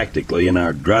 practically in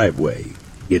our driveway.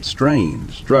 It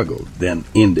strained, struggled, then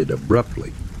ended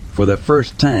abruptly. For the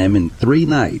first time in 3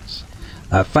 nights,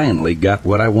 I finally got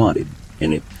what I wanted,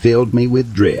 and it filled me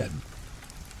with dread.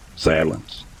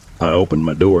 Silence. I opened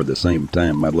my door the same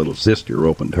time my little sister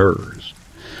opened hers.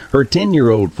 Her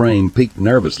 10-year-old frame peeked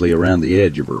nervously around the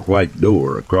edge of her white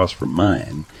door across from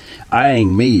mine,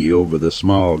 eyeing me over the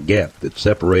small gap that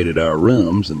separated our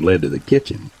rooms and led to the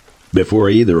kitchen. Before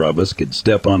either of us could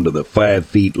step onto the 5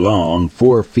 feet long,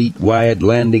 4 feet wide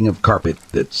landing of carpet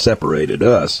that separated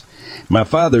us, my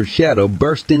father's shadow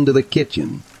burst into the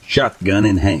kitchen, shotgun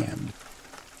in hand.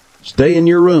 "Stay in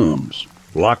your rooms.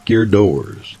 Lock your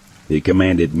doors," he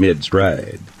commanded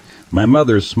mid-stride. My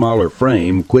mother's smaller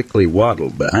frame quickly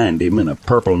waddled behind him in a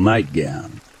purple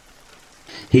nightgown.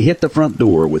 He hit the front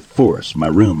door with force. My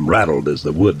room rattled as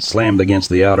the wood slammed against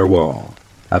the outer wall.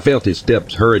 I felt his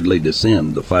steps hurriedly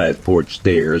descend the 5 porch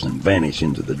stairs and vanish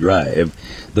into the drive.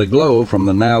 The glow from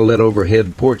the now-lit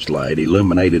overhead porch light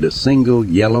illuminated a single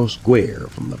yellow square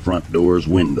from the front door's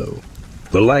window.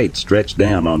 The light stretched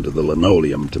down onto the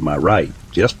linoleum to my right,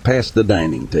 just past the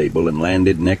dining table, and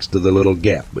landed next to the little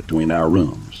gap between our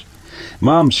rooms.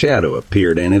 Mom's shadow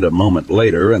appeared in it a moment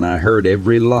later, and I heard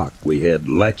every lock we had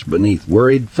latched beneath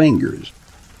worried fingers.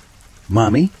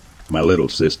 "Mommy?" my little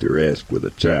sister asked with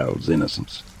a child's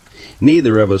innocence.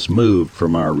 Neither of us moved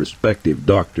from our respective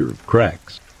doctor of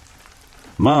cracks.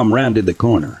 Mom rounded the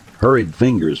corner. Hurried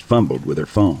fingers fumbled with her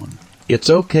phone. "It's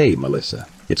okay, Melissa.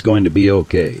 It's going to be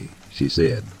okay," she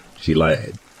said. She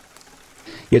lied.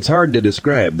 It's hard to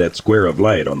describe that square of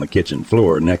light on the kitchen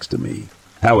floor next to me,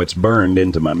 how it's burned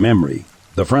into my memory.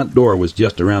 The front door was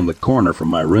just around the corner from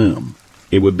my room.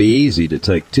 It would be easy to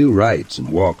take 2 rights and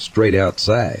walk straight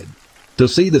outside. To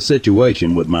see the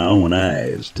situation with my own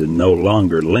eyes, to no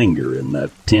longer linger in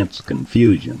that tense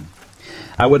confusion.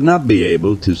 I would not be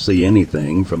able to see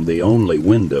anything from the only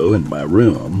window in my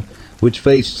room, which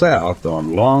faced south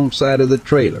on long side of the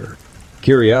trailer.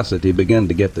 Curiosity began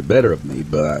to get the better of me,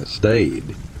 but I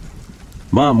stayed.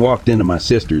 Mom walked into my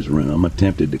sister's room,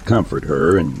 attempted to comfort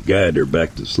her and guide her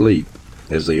back to sleep.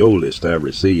 As the oldest, I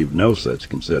received no such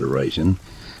consideration,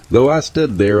 though I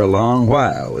stood there a long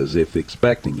while as if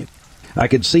expecting it. I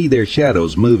could see their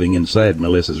shadows moving inside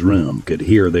Melissa's room, could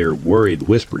hear their worried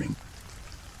whispering.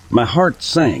 My heart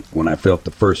sank when I felt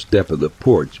the first step of the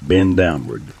porch bend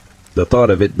downward. The thought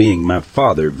of it being my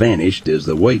father vanished as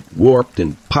the weight warped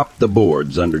and popped the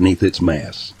boards underneath its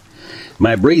mass.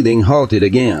 My breathing halted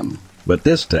again, but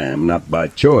this time not by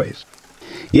choice.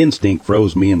 Instinct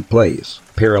froze me in place,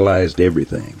 paralyzed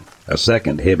everything. A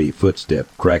second heavy footstep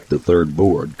cracked the third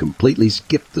board, completely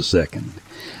skipped the second.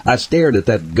 I stared at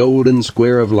that golden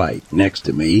square of light next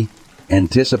to me.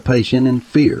 Anticipation and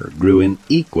fear grew in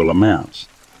equal amounts.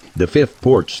 The 5th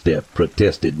porch step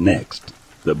protested next.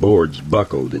 The boards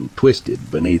buckled and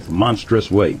twisted beneath monstrous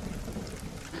weight.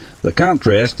 The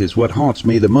contrast is what haunts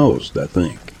me the most, I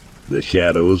think. The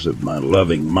shadows of my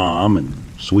loving mom and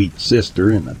sweet sister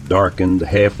in a darkened,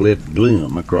 half-lit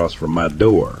gloom across from my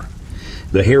door.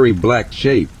 The hairy black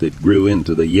shape that grew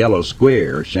into the yellow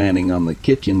square shining on the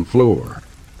kitchen floor.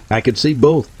 I could see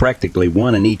both, practically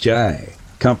one in each eye.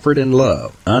 Comfort and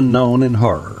love, unknown and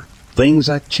horror. Things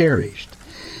I cherished,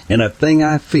 and a thing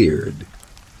I feared.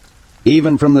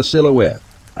 Even from the silhouette,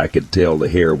 I could tell the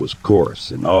hair was coarse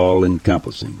and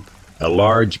all-encompassing. A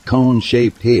large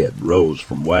cone-shaped head rose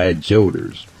from wide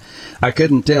shoulders. I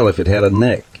couldn't tell if it had a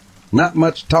neck. Not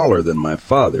much taller than my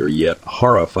father, yet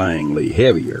horrifyingly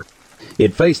heavier.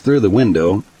 It faced through the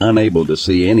window, unable to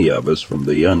see any of us from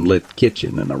the unlit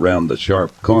kitchen and around the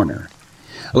sharp corner.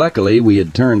 Luckily, we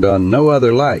had turned on no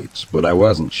other lights, but I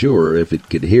wasn't sure if it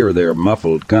could hear their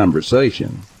muffled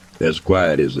conversation, as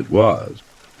quiet as it was.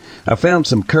 I found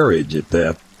some courage at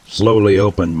that, slowly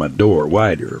opened my door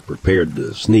wider, prepared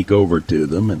to sneak over to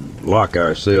them and lock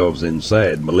ourselves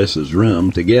inside Melissa's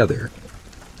room together.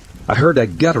 I heard a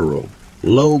guttural,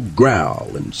 low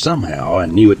growl, and somehow I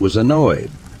knew it was annoyed.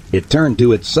 It turned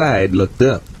to its side, looked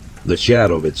up. The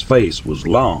shadow of its face was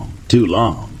long, too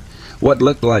long. What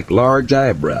looked like large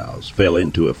eyebrows fell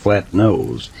into a flat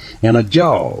nose, and a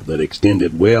jaw that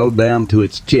extended well down to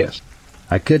its chest.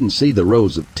 I couldn't see the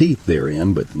rows of teeth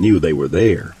therein, but knew they were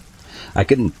there. I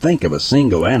couldn't think of a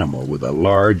single animal with a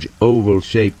large,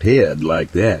 oval-shaped head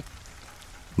like that.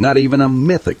 Not even a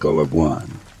mythical of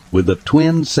one. With the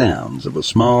twin sounds of a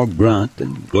small grunt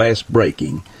and glass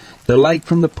breaking, the light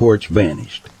from the porch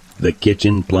vanished. The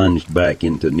kitchen plunged back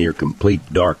into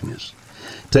near-complete darkness,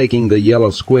 taking the yellow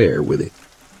square with it.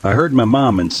 I heard my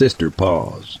mom and sister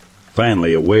pause,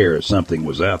 finally aware something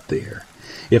was out there.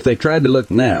 If they tried to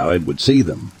look now, it would see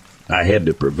them. I had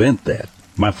to prevent that.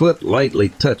 My foot lightly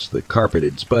touched the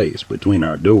carpeted space between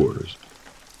our doors.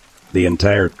 The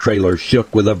entire trailer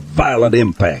shook with a violent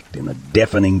impact and a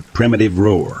deafening primitive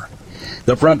roar.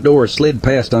 The front door slid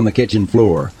past on the kitchen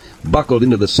floor, buckled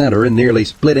into the center and nearly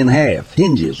split in half.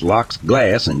 Hinges, locks,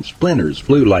 glass, and splinters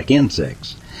flew like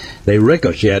insects. They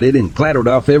ricocheted and clattered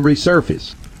off every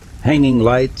surface. Hanging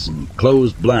lights and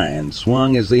closed blinds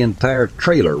swung as the entire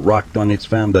trailer rocked on its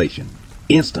foundation.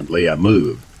 Instantly I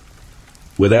moved.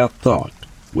 Without thought,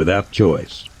 without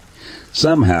choice.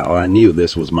 Somehow I knew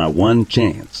this was my one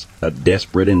chance, a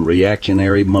desperate and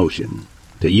reactionary motion,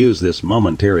 to use this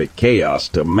momentary chaos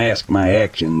to mask my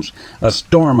actions, a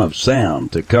storm of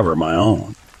sound to cover my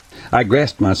own. I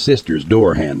grasped my sister's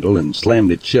door handle and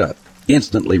slammed it shut,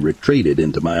 instantly retreated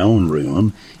into my own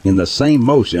room in the same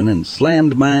motion and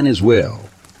slammed mine as well.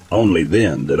 Only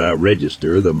then did I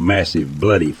register the massive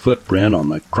bloody footprint on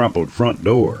the crumpled front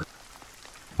door.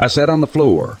 I sat on the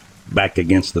floor, back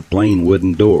against the plain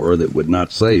wooden door that would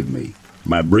not save me.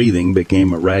 My breathing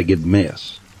became a ragged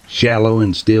mess, shallow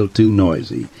and still too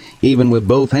noisy, even with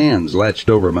both hands latched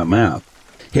over my mouth.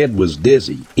 Head was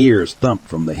dizzy, ears thumped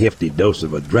from the hefty dose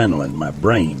of adrenaline my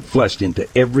brain flushed into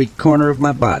every corner of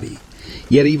my body.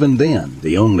 Yet even then,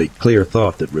 the only clear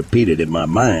thought that repeated in my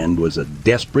mind was a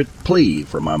desperate plea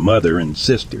for my mother and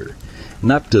sister,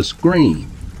 not to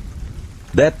scream.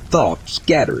 That thought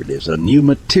scattered as a new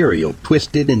material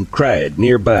twisted and cried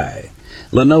nearby.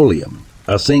 Linoleum,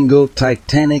 a single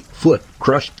titanic foot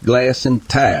crushed glass and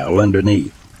tile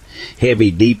underneath.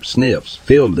 Heavy, deep sniffs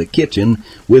filled the kitchen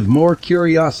with more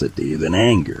curiosity than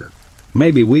anger.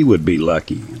 Maybe we would be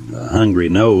lucky, and the hungry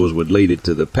nose would lead it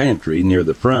to the pantry near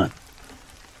the front.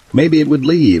 Maybe it would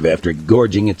leave after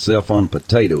gorging itself on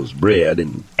potatoes, bread,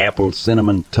 and apple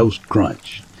cinnamon toast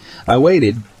crunch. I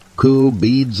waited. Cool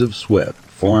beads of sweat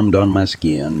formed on my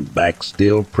skin, back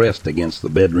still pressed against the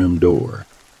bedroom door.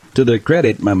 To their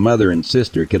credit, my mother and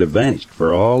sister could have vanished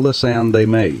for all the sound they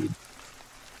made.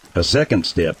 A second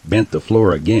step bent the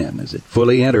floor again as it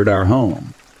fully entered our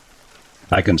home.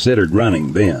 I considered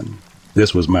running then.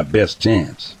 This was my best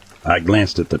chance. I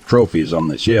glanced at the trophies on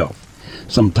the shelf.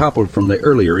 Some toppled from the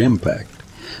earlier impact.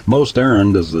 Most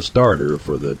earned as the starter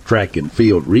for the track and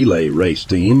field relay race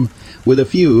team, with a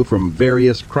few from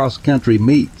various cross-country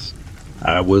meets.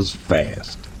 I was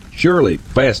fast. Surely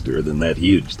faster than that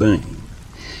huge thing.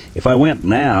 If I went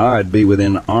now, I'd be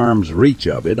within arm's reach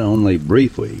of it only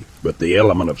briefly, but the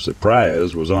element of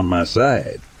surprise was on my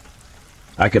side.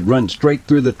 I could run straight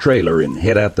through the trailer and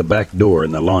head out the back door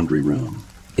in the laundry room.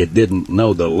 It didn't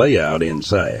know the layout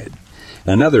inside.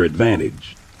 Another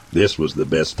advantage. This was the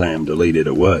best time to lead it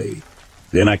away.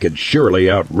 Then I could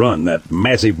surely outrun that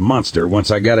massive monster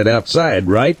once I got it outside,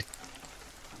 right?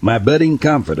 My budding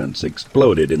confidence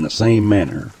exploded in the same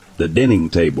manner. The dining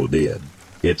table did.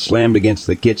 It slammed against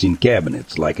the kitchen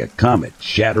cabinets like a comet,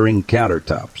 shattering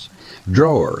countertops,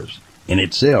 drawers, and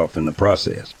itself in the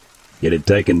process. It had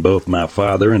taken both my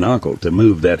father and uncle to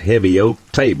move that heavy oak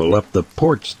table up the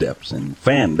porch steps and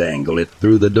fandangle it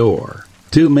through the door.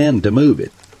 2 men to move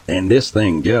it, and this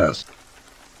thing just.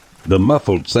 The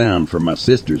muffled sound from my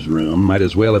sister's room might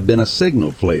as well have been a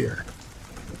signal flare.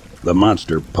 The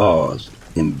monster paused,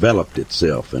 enveloped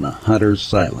itself in a hunter's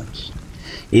silence.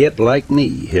 It, like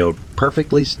me, held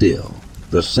perfectly still,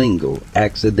 the single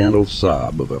accidental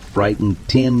sob of a frightened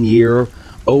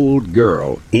 10-year-old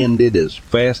girl ended as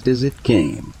fast as it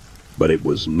came, but it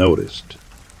was noticed.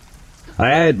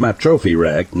 I eyed my trophy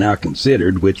rack, now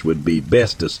considered which would be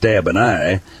best to stab an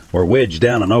eye or wedge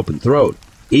down an open throat.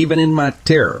 Even in my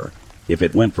terror, if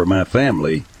it went for my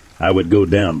family, I would go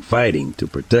down fighting to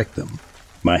protect them.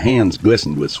 My hands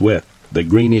glistened with sweat. The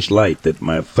greenish light that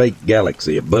my fake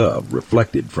galaxy above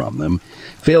reflected from them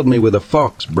filled me with a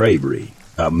false bravery,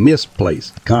 a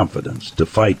misplaced confidence to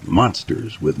fight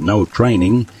monsters with no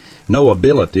training, no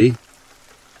ability,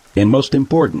 and most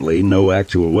importantly, no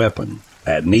actual weapon.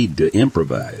 I'd need to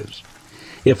improvise.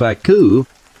 If I could,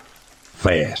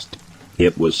 fast.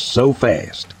 It was so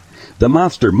fast. The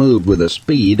monster moved with a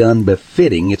speed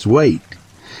unbefitting its weight.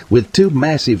 With 2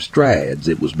 massive strides,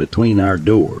 it was between our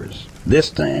doors. This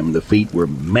time, the feet were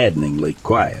maddeningly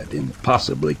quiet,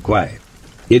 impossibly quiet.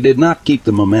 It did not keep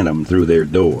the momentum through their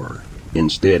door.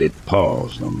 Instead, it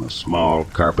paused on the small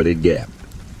carpeted gap.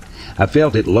 I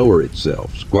felt it lower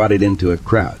itself, squatted into a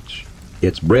crouch.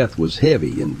 Its breath was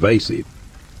heavy, invasive.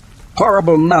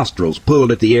 Horrible nostrils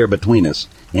pulled at the air between us,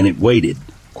 and it waited,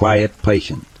 quiet,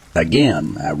 patient.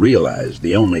 Again, I realized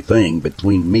the only thing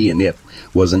between me and it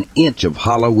was an inch of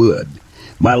hollow wood.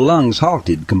 My lungs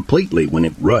halted completely when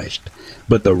it rushed,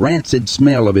 but the rancid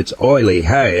smell of its oily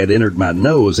hide entered my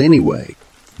nose anyway.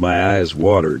 My eyes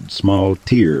watered, small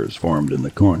tears formed in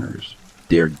the corners.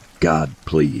 Dear God,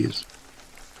 please.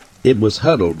 It was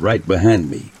huddled right behind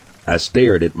me. I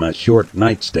stared at my short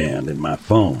nightstand and my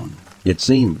phone. It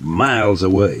seemed miles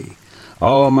away.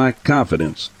 All my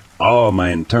confidence, all my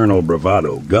internal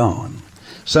bravado gone.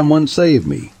 Someone save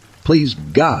me. Please,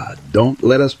 God, don't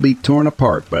let us be torn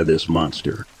apart by this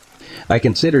monster. I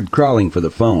considered crawling for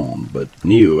the phone, but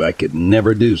knew I could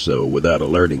never do so without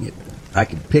alerting it. I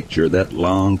could picture that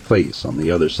long face on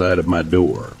the other side of my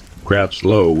door, crouched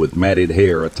low with matted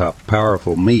hair atop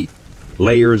powerful meat,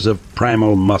 layers of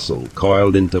primal muscle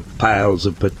coiled into piles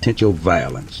of potential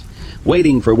violence,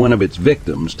 waiting for one of its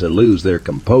victims to lose their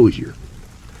composure.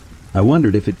 I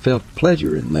wondered if it felt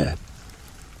pleasure in that.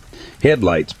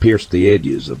 Headlights pierced the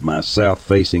edges of my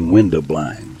south-facing window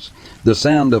blinds. The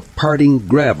sound of parting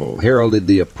gravel heralded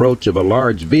the approach of a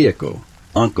large vehicle.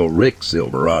 Uncle Rick's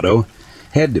Silverado.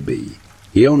 Had to be.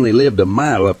 He only lived a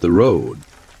mile up the road.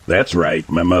 That's right,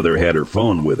 my mother had her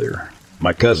phone with her.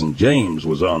 My cousin James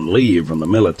was on leave from the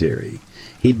military.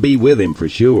 He'd be with him for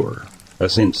sure. A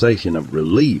sensation of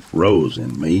relief rose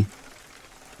in me.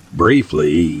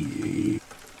 Briefly,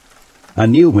 I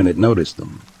knew when it noticed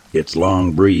them. Its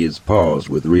long breeze paused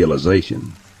with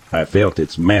realization. I felt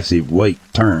its massive weight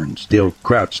turn, still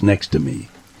crouched next to me.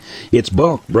 Its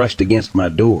bulk brushed against my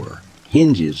door.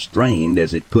 Hinges strained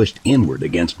as it pushed inward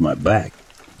against my back.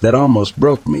 That almost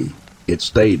broke me. It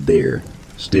stayed there,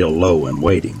 still low and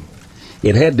waiting.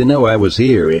 It had to know I was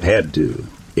here, it had to.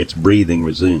 Its breathing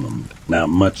resumed, now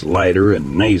much lighter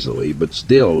and nasally, but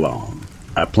still long.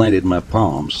 I planted my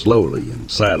palm slowly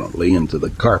and silently into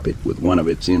the carpet with one of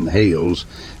its inhales,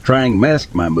 trying to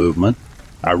mask my movement.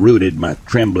 I rooted my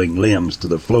trembling limbs to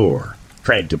the floor,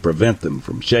 tried to prevent them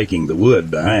from shaking the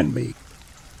wood behind me.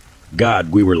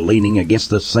 God, we were leaning against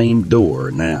the same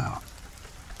door now.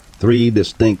 3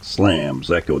 distinct slams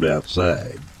echoed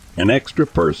outside. An extra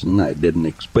person I didn't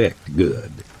expect.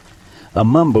 Good. A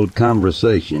mumbled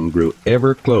conversation grew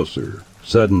ever closer.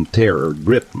 Sudden terror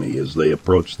gripped me as they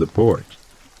approached the porch.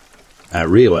 I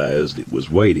realized it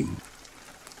was waiting.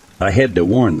 I had to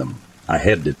warn them. I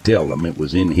had to tell them it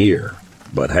was in here.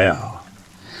 But how?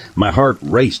 My heart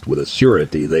raced with a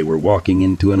surety they were walking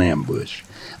into an ambush.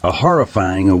 A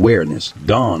horrifying awareness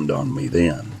dawned on me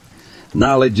then.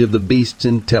 Knowledge of the beast's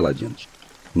intelligence.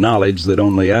 Knowledge that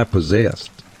only I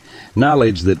possessed.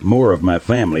 Knowledge that more of my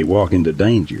family walk into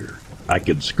danger. I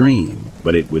could scream,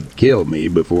 but it would kill me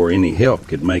before any help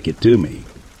could make it to me.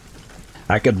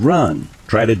 I could run,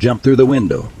 try to jump through the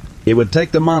window. It would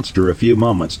take the monster a few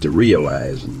moments to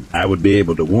realize, and I would be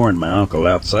able to warn my uncle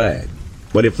outside.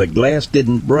 But if the glass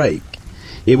didn't break,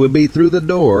 it would be through the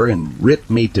door and rip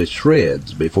me to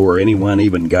shreds before anyone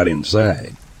even got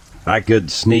inside. I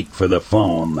could sneak for the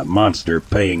phone, the monster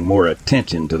paying more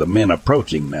attention to the men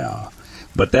approaching now.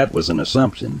 But that was an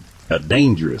assumption, a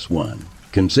dangerous one,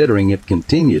 considering it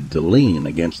continued to lean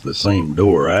against the same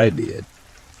door I did.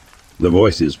 The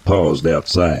voices paused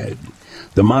outside.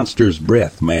 The monster's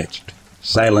breath matched.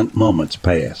 Silent moments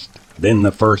passed. Then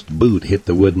the first boot hit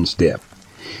the wooden step.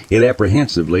 It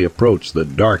apprehensively approached the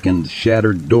darkened,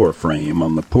 shattered door frame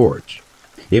on the porch.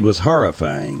 It was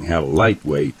horrifying how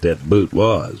lightweight that boot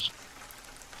was.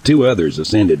 2 others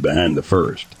ascended behind the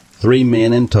first. 3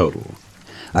 men in total.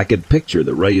 I could picture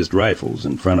the raised rifles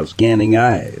in front of scanning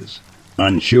eyes,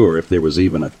 unsure if there was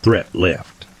even a threat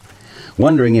left,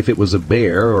 wondering if it was a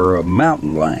bear or a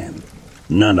mountain lion,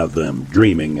 none of them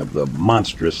dreaming of the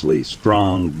monstrously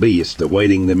strong beast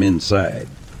awaiting them inside,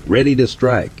 ready to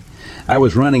strike. I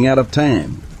was running out of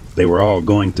time. They were all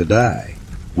going to die.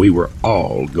 We were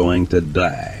all going to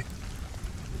die.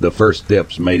 The first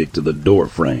steps made it to the door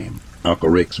frame. Uncle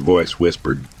Rick's voice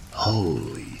whispered,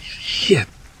 "Holy shit!"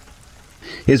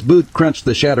 His boot crunched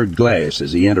the shattered glass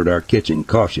as he entered our kitchen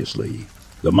cautiously.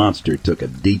 The monster took a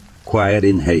deep, quiet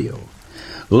inhale.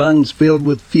 Lungs filled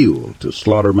with fuel to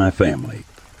slaughter my family.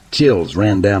 Chills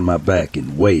ran down my back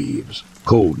in waves.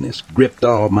 Coldness gripped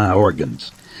all my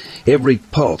organs. Every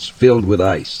pulse filled with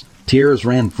ice. Tears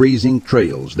ran freezing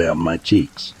trails down my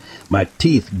cheeks. My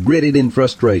teeth gritted in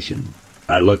frustration.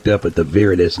 I looked up at the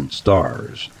viridescent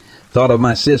stars, thought of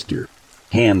my sister,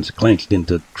 hands clenched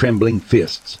into trembling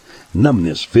fists.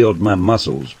 Numbness filled my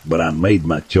muscles, but I made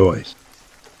my choice.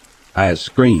 I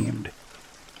screamed.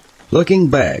 Looking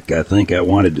back, I think I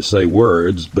wanted to say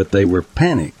words, but they were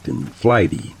panicked and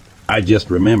flighty. I just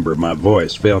remember my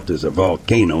voice felt as a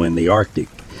volcano in the Arctic,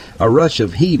 a rush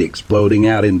of heat exploding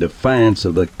out in defiance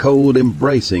of the cold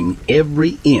embracing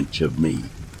every inch of me.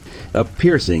 A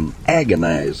piercing,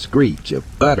 agonized screech of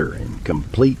utter and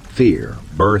complete fear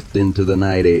birthed into the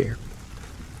night air.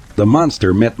 The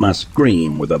monster met my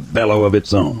scream with a bellow of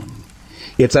its own.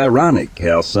 It's ironic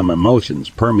how some emotions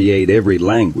permeate every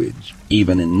language,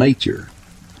 even in nature.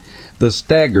 The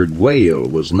staggered wail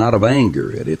was not of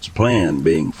anger at its plan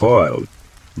being foiled,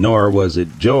 nor was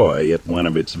it joy at one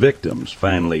of its victims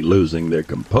finally losing their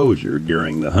composure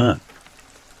during the hunt.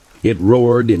 It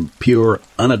roared in pure,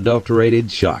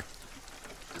 unadulterated shock.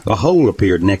 A hole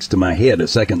appeared next to my head a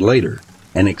second later.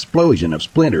 An explosion of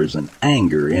splinters and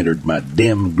anger entered my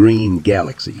dim green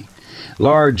galaxy.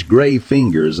 Large gray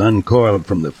fingers uncoiled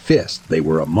from the fist they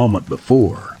were a moment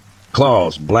before.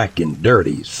 Claws black and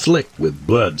dirty, slick with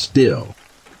blood still.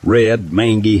 Red,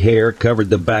 mangy hair covered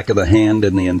the back of the hand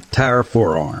and the entire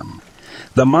forearm.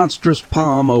 The monstrous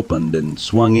palm opened and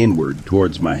swung inward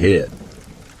towards my head.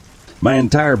 My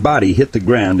entire body hit the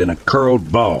ground in a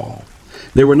curled ball.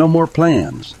 There were no more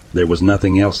plans. There was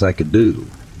nothing else I could do.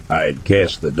 I had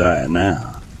cast the die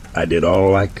now. I did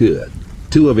all I could.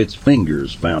 Two of its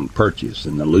fingers found purchase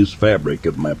in the loose fabric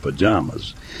of my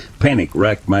pajamas. Panic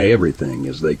racked my everything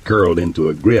as they curled into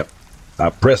a grip. I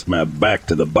pressed my back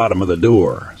to the bottom of the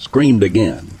door, screamed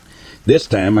again. This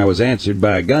time I was answered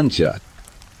by a gunshot.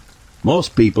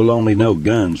 Most people only know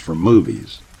guns from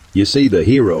movies. You see the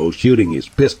hero shooting his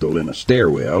pistol in a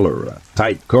stairwell or a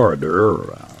tight corridor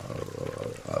or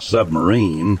a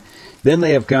submarine. Then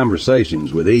they have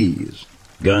conversations with ease.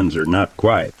 Guns are not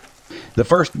quiet. The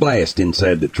first blast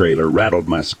inside the trailer rattled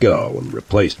my skull and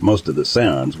replaced most of the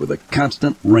sounds with a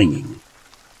constant ringing.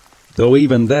 Though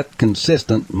even that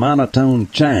consistent monotone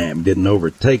chime didn't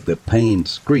overtake the pained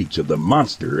screech of the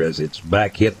monster as its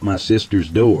back hit my sister's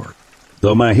door.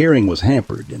 Though my hearing was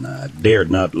hampered and I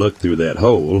dared not look through that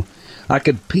hole, I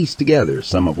could piece together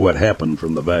some of what happened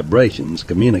from the vibrations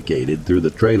communicated through the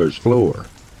trailer's floor.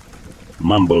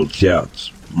 Mumbled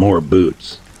shouts, more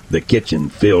boots, the kitchen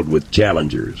filled with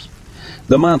challengers.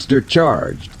 The monster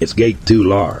charged, its gait too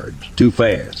large, too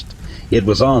fast. It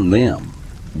was on them.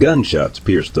 Gunshots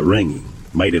pierced the ringing,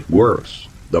 made it worse.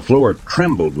 The floor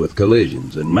trembled with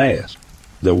collisions and mass.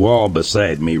 The wall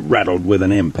beside me rattled with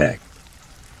an impact.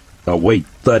 A weight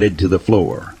thudded to the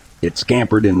floor. It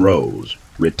scampered and rose,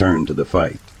 returned to the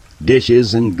fight.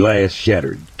 Dishes and glass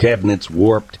shattered, cabinets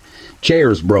warped,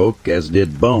 chairs broke, as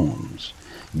did bones.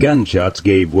 Gunshots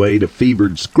gave way to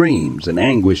fevered screams and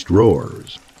anguished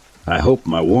roars. I hope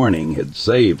my warning had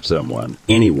saved someone,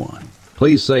 anyone.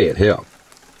 Please say it helped.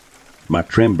 My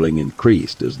trembling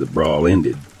increased as the brawl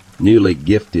ended. Newly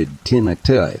gifted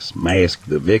tinnitus masked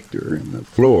the victor, and the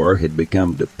floor had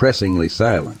become depressingly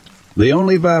silent. The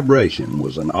only vibration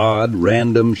was an odd,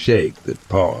 random shake that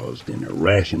paused in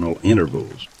irrational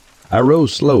intervals. I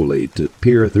rose slowly to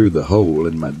peer through the hole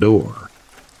in my door.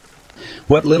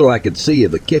 What little I could see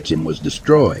of the kitchen was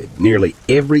destroyed, nearly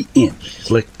every inch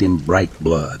slicked in bright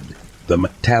blood. The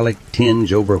metallic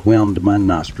tinge overwhelmed my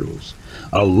nostrils.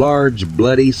 A large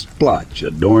bloody splotch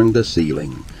adorned the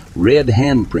ceiling, red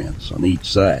handprints on each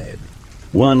side.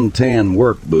 One tan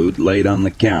work boot laid on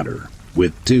the counter,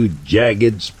 with two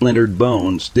jagged, splintered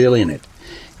bones still in it.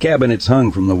 Cabinets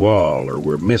hung from the wall or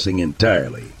were missing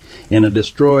entirely, and a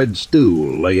destroyed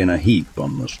stool lay in a heap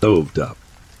on the stovetop.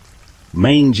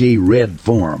 Mangy red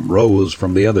form rose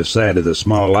from the other side of the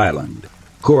small island,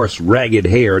 coarse, ragged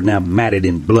hair now matted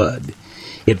in blood.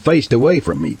 It faced away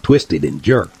from me, twisted and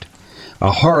jerked.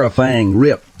 A horrifying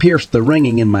rip pierced the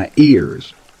ringing in my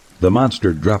ears. The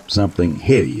monster dropped something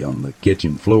heavy on the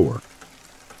kitchen floor.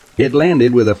 It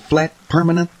landed with a flat,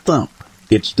 permanent thump.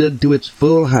 It stood to its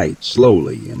full height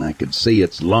slowly, and I could see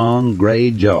its long gray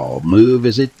jaw move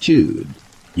as it chewed.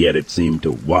 Yet it seemed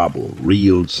to wobble,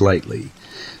 reeled slightly.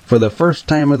 For the first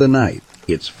time of the night,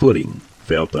 its footing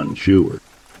felt unsure.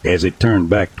 As it turned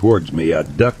back towards me, I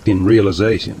ducked in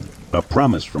realization, a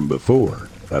promise from before,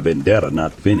 a vendetta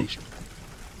not finished.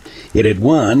 It had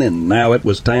won, and now it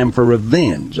was time for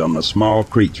revenge on the small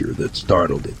creature that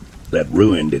startled it, that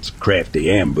ruined its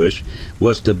crafty ambush,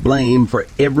 was to blame for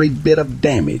every bit of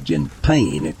damage and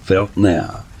pain it felt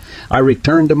now. I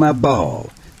returned to my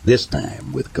ball, this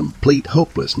time with complete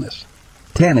hopelessness.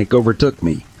 Panic overtook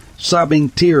me. sobbing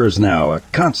tears now, a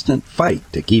constant fight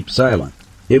to keep silent.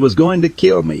 It was going to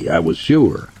kill me, I was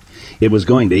sure. It was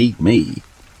going to eat me.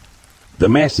 The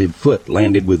massive foot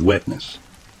landed with wetness.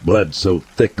 Blood so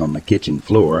thick on the kitchen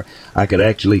floor, I could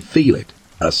actually feel it.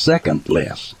 A second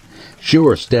less.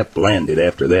 Sure step landed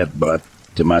after that, but,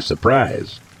 to my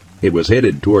surprise, it was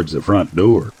headed towards the front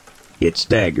door. It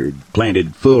staggered,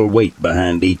 planted full weight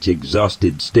behind each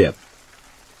exhausted step.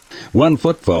 One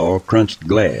footfall crunched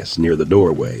glass near the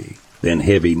doorway, then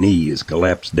heavy knees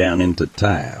collapsed down into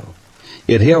tile.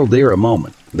 It held there a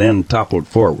moment, then toppled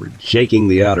forward, shaking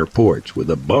the outer porch with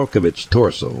the bulk of its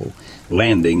torso,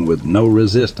 landing with no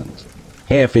resistance.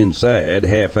 Half inside,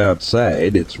 half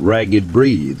outside, its ragged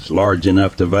breathes large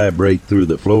enough to vibrate through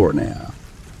the floor now.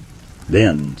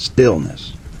 Then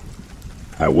stillness.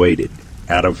 I waited,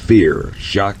 out of fear,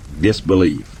 shock,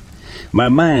 disbelief. My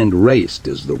mind raced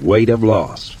as the weight of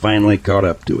loss finally caught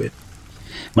up to it.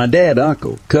 My dad,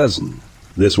 uncle, cousin.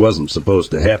 This wasn't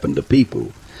supposed to happen to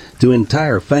people, to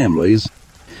entire families.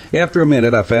 After a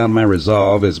minute, I found my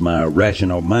resolve as my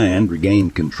rational mind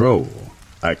regained control.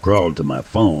 I crawled to my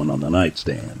phone on the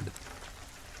nightstand.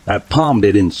 I palmed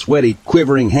it in sweaty,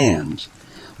 quivering hands.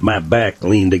 My back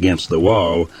leaned against the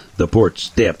wall, the porch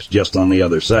steps just on the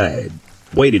other side.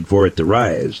 Waited for it to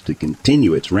rise, to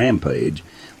continue its rampage,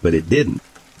 but it didn't.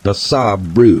 A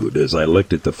sob brewed as I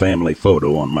looked at the family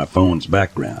photo on my phone's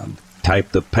background,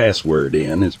 typed the password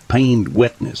in as pained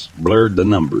wetness blurred the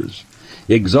numbers.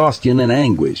 Exhaustion and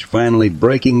anguish finally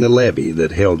breaking the levee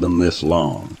that held them this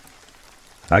long.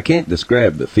 I can't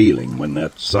describe the feeling when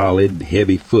that solid,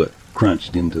 heavy foot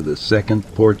crunched into the second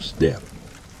porch step.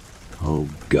 Oh,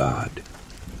 God.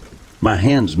 My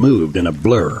hands moved in a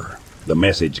blur, the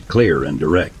message clear and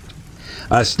direct.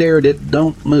 I stared at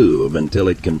 "Don't move" until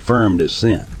it confirmed as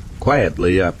sent.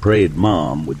 Quietly, I prayed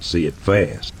Mom would see it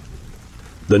fast.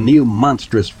 The new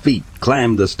monstrous feet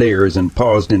climbed the stairs and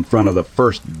paused in front of the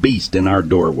first beast in our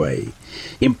doorway.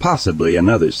 Impossibly,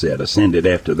 another set ascended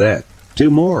after that.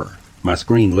 2 more. My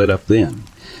screen lit up then.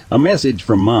 A message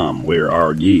from Mom, "Where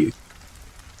are you?"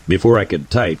 Before I could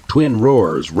type, twin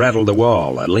roars rattled the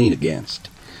wall I leaned against.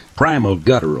 Primal,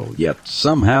 guttural, yet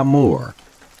somehow more.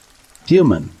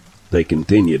 "Human," they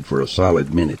continued for a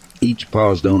solid minute. Each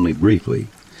paused only briefly,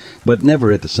 but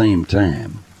never at the same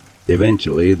time.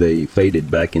 Eventually, they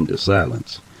faded back into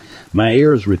silence. My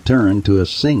ears returned to a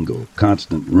single,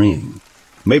 constant ring.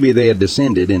 Maybe they had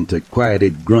descended into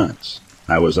quieted grunts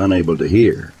I was unable to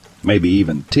hear. Maybe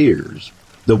even tears.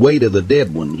 The weight of the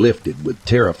dead one lifted with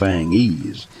terrifying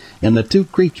ease, and the 2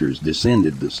 creatures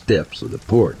descended the steps of the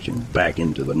porch and back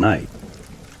into the night.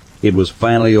 It was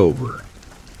finally over.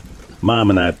 Mom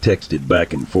and I texted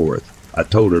back and forth. I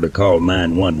told her to call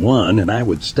 911 and I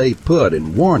would stay put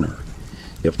and warn her.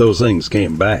 If those things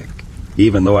came back,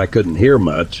 even though I couldn't hear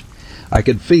much, I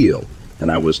could feel,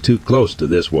 and I was too close to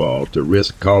this wall to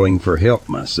risk calling for help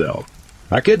myself.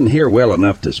 I couldn't hear well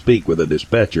enough to speak with a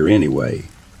dispatcher anyway.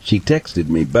 She texted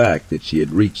me back that she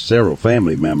had reached several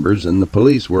family members and the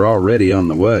police were already on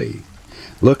the way.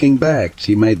 Looking back,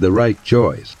 she made the right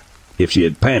choice. If she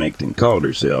had panicked and called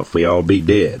herself, we'd all be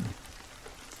dead.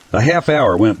 A half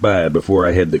hour went by before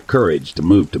I had the courage to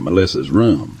move to Melissa's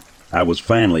room. I was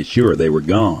finally sure they were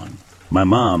gone. My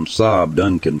mom sobbed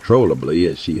uncontrollably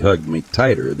as she hugged me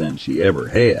tighter than she ever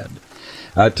had.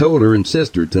 I told her and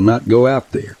sister to not go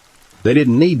out there. They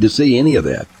didn't need to see any of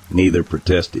that, neither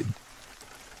protested.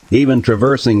 Even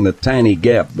traversing the tiny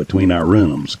gap between our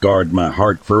rooms scarred my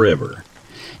heart forever.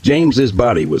 James's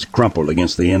body was crumpled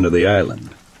against the end of the island,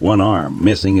 one arm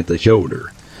missing at the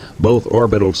shoulder, both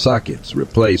orbital sockets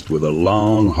replaced with a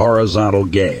long horizontal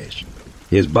gash.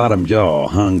 His bottom jaw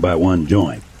hung by one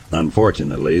joint,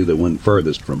 unfortunately the one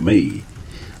furthest from me.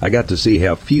 I got to see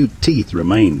how few teeth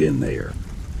remained in there.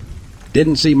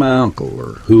 Didn't see my uncle,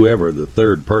 or whoever the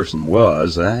third person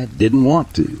was. I didn't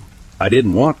want to. I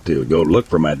didn't want to go look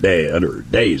for my dad, or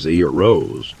Daisy, or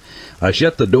Rose. I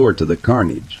shut the door to the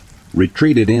carnage,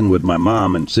 retreated in with my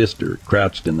mom and sister,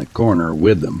 crouched in the corner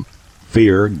with them.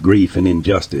 Fear, grief, and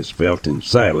injustice felt in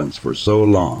silence for so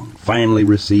long finally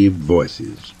received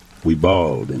voices. We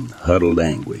bawled in huddled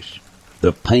anguish.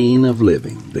 The pain of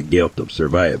living, the guilt of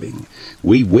surviving.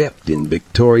 We wept in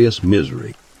victorious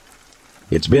misery.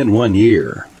 It's been 1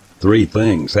 year. 3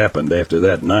 things happened after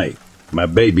that night. My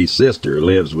baby sister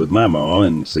lives with my ma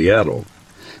in Seattle.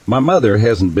 My mother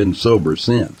hasn't been sober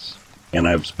since, and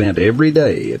I've spent every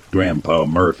day at Grandpa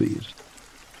Murphy's.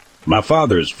 My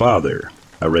father's father,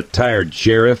 a retired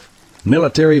sheriff,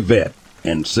 military vet,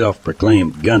 and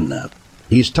self-proclaimed gun nut.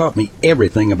 He's taught me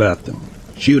everything about them.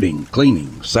 Shooting,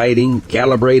 cleaning, sighting,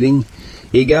 calibrating.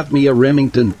 He got me a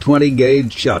Remington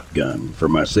 20-gauge shotgun for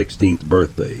my 16th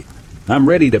birthday. I'm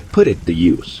ready to put it to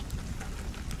use.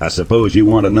 I suppose you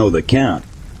want to know the count.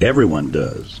 Everyone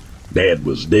does. Dad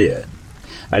was dead.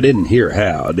 I didn't hear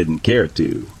how, I didn't care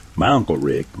to. My Uncle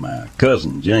Rick, my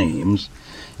cousin James,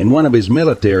 and one of his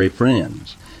military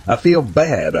friends. I feel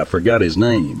bad I forgot his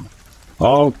name.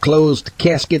 All closed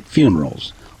casket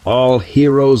funerals. All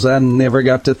heroes I never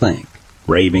got to thank.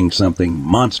 Raving something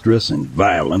monstrous and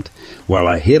violent while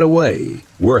I hid away,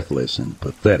 worthless and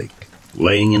pathetic,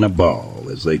 laying in a ball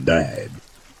as they died.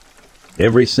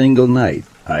 Every single night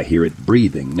I hear it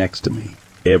breathing next to me.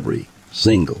 Every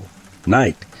single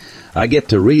night I get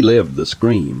to relive the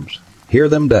screams, hear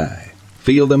them die,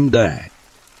 feel them die.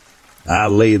 I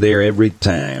lay there every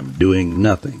time, doing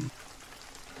nothing.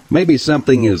 Maybe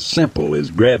something as simple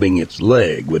as grabbing its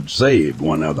leg would save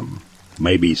one of them.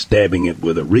 Maybe stabbing it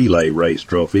with a relay race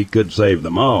trophy could save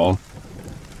them all.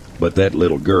 But that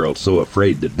little girl so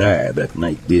afraid to die that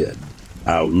night did.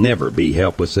 I'll never be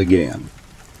helpless again.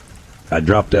 I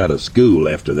dropped out of school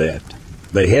after that.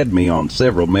 They had me on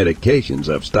several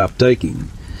medications I've stopped taking.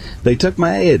 They took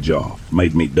my edge off,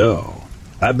 made me dull.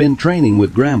 I've been training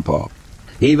with Grandpa.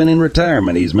 Even in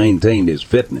retirement, he's maintained his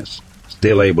fitness,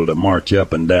 still able to march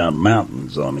up and down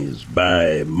mountains on his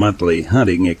bi-monthly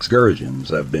hunting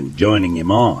excursions I've been joining him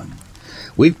on.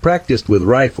 We've practiced with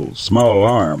rifles, small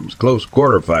arms, close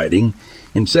quarter fighting,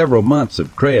 and several months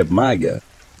of Krav Maga.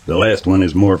 The last one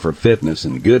is more for fitness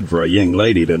and good for a young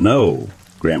lady to know,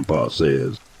 Grandpa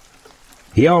says.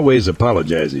 He always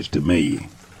apologizes to me,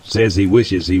 says he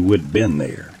wishes he would have been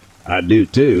there. I do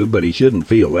too, but he shouldn't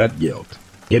feel that guilt.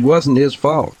 It wasn't his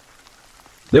fault.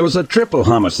 There was a triple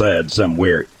homicide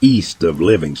somewhere east of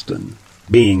Livingston.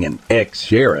 Being an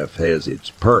ex-sheriff has its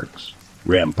perks,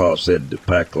 Grandpa said to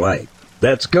Pack Light.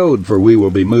 That's code for we will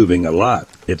be moving a lot.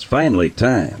 It's finally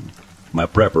time. My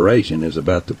preparation is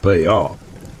about to pay off.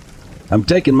 I'm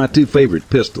taking my two favorite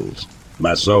pistols,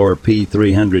 my Sauer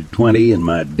P320 and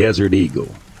my Desert Eagle.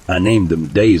 I named them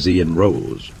Daisy and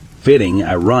Rose. Fitting,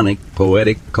 ironic,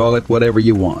 poetic, call it whatever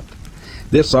you want.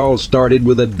 This all started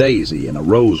with a daisy and a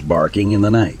rose barking in the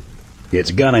night.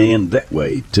 It's gonna end that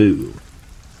way, too.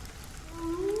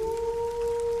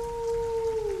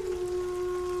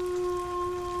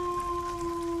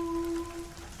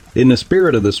 In the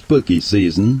spirit of the spooky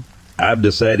season, I've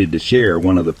decided to share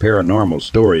one of the paranormal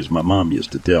stories my mom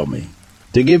used to tell me.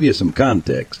 To give you some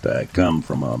context, I come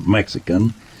from a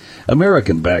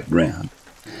Mexican-American background.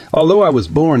 Although I was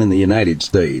born in the United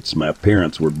States, my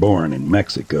parents were born in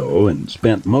Mexico and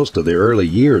spent most of their early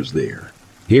years there.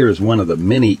 Here's one of the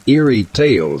many eerie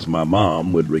tales my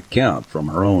mom would recount from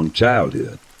her own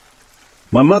childhood.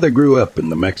 My mother grew up in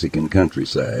the Mexican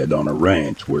countryside on a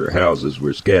ranch where houses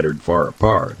were scattered far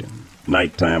apart and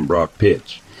nighttime brought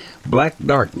pitch black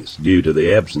darkness due to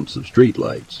the absence of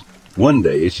streetlights. One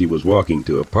day she was walking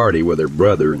to a party with her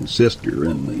brother and sister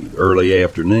in the early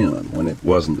afternoon when it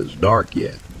wasn't as dark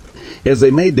yet. As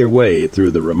they made their way through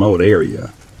the remote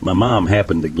area, my mom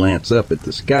happened to glance up at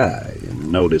the sky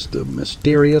and noticed a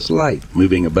mysterious light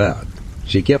moving about.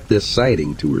 She kept this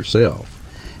sighting to herself,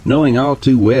 knowing all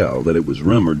too well that it was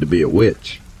rumored to be a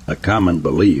witch, a common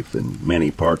belief in many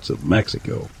parts of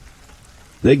Mexico.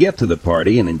 They get to the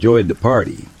party and enjoyed the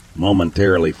party,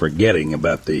 momentarily forgetting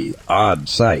about the odd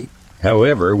sight.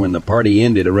 However, when the party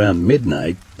ended around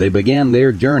midnight, they began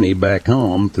their journey back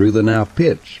home through the now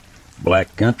pitch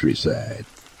black countryside.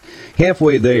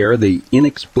 Halfway there, the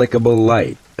inexplicable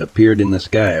light appeared in the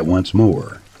sky once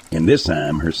more, and this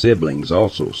time her siblings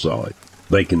also saw it.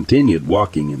 They continued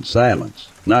walking in silence,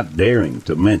 not daring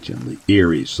to mention the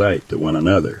eerie sight to one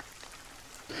another.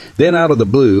 Then out of the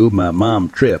blue, my mom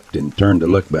tripped and turned to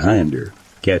look behind her,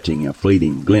 catching a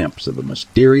fleeting glimpse of a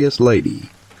mysterious lady.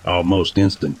 Almost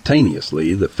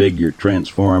instantaneously, the figure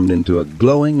transformed into a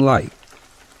glowing light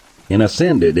and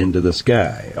ascended into the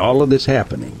sky, all of this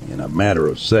happening in a matter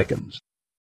of seconds.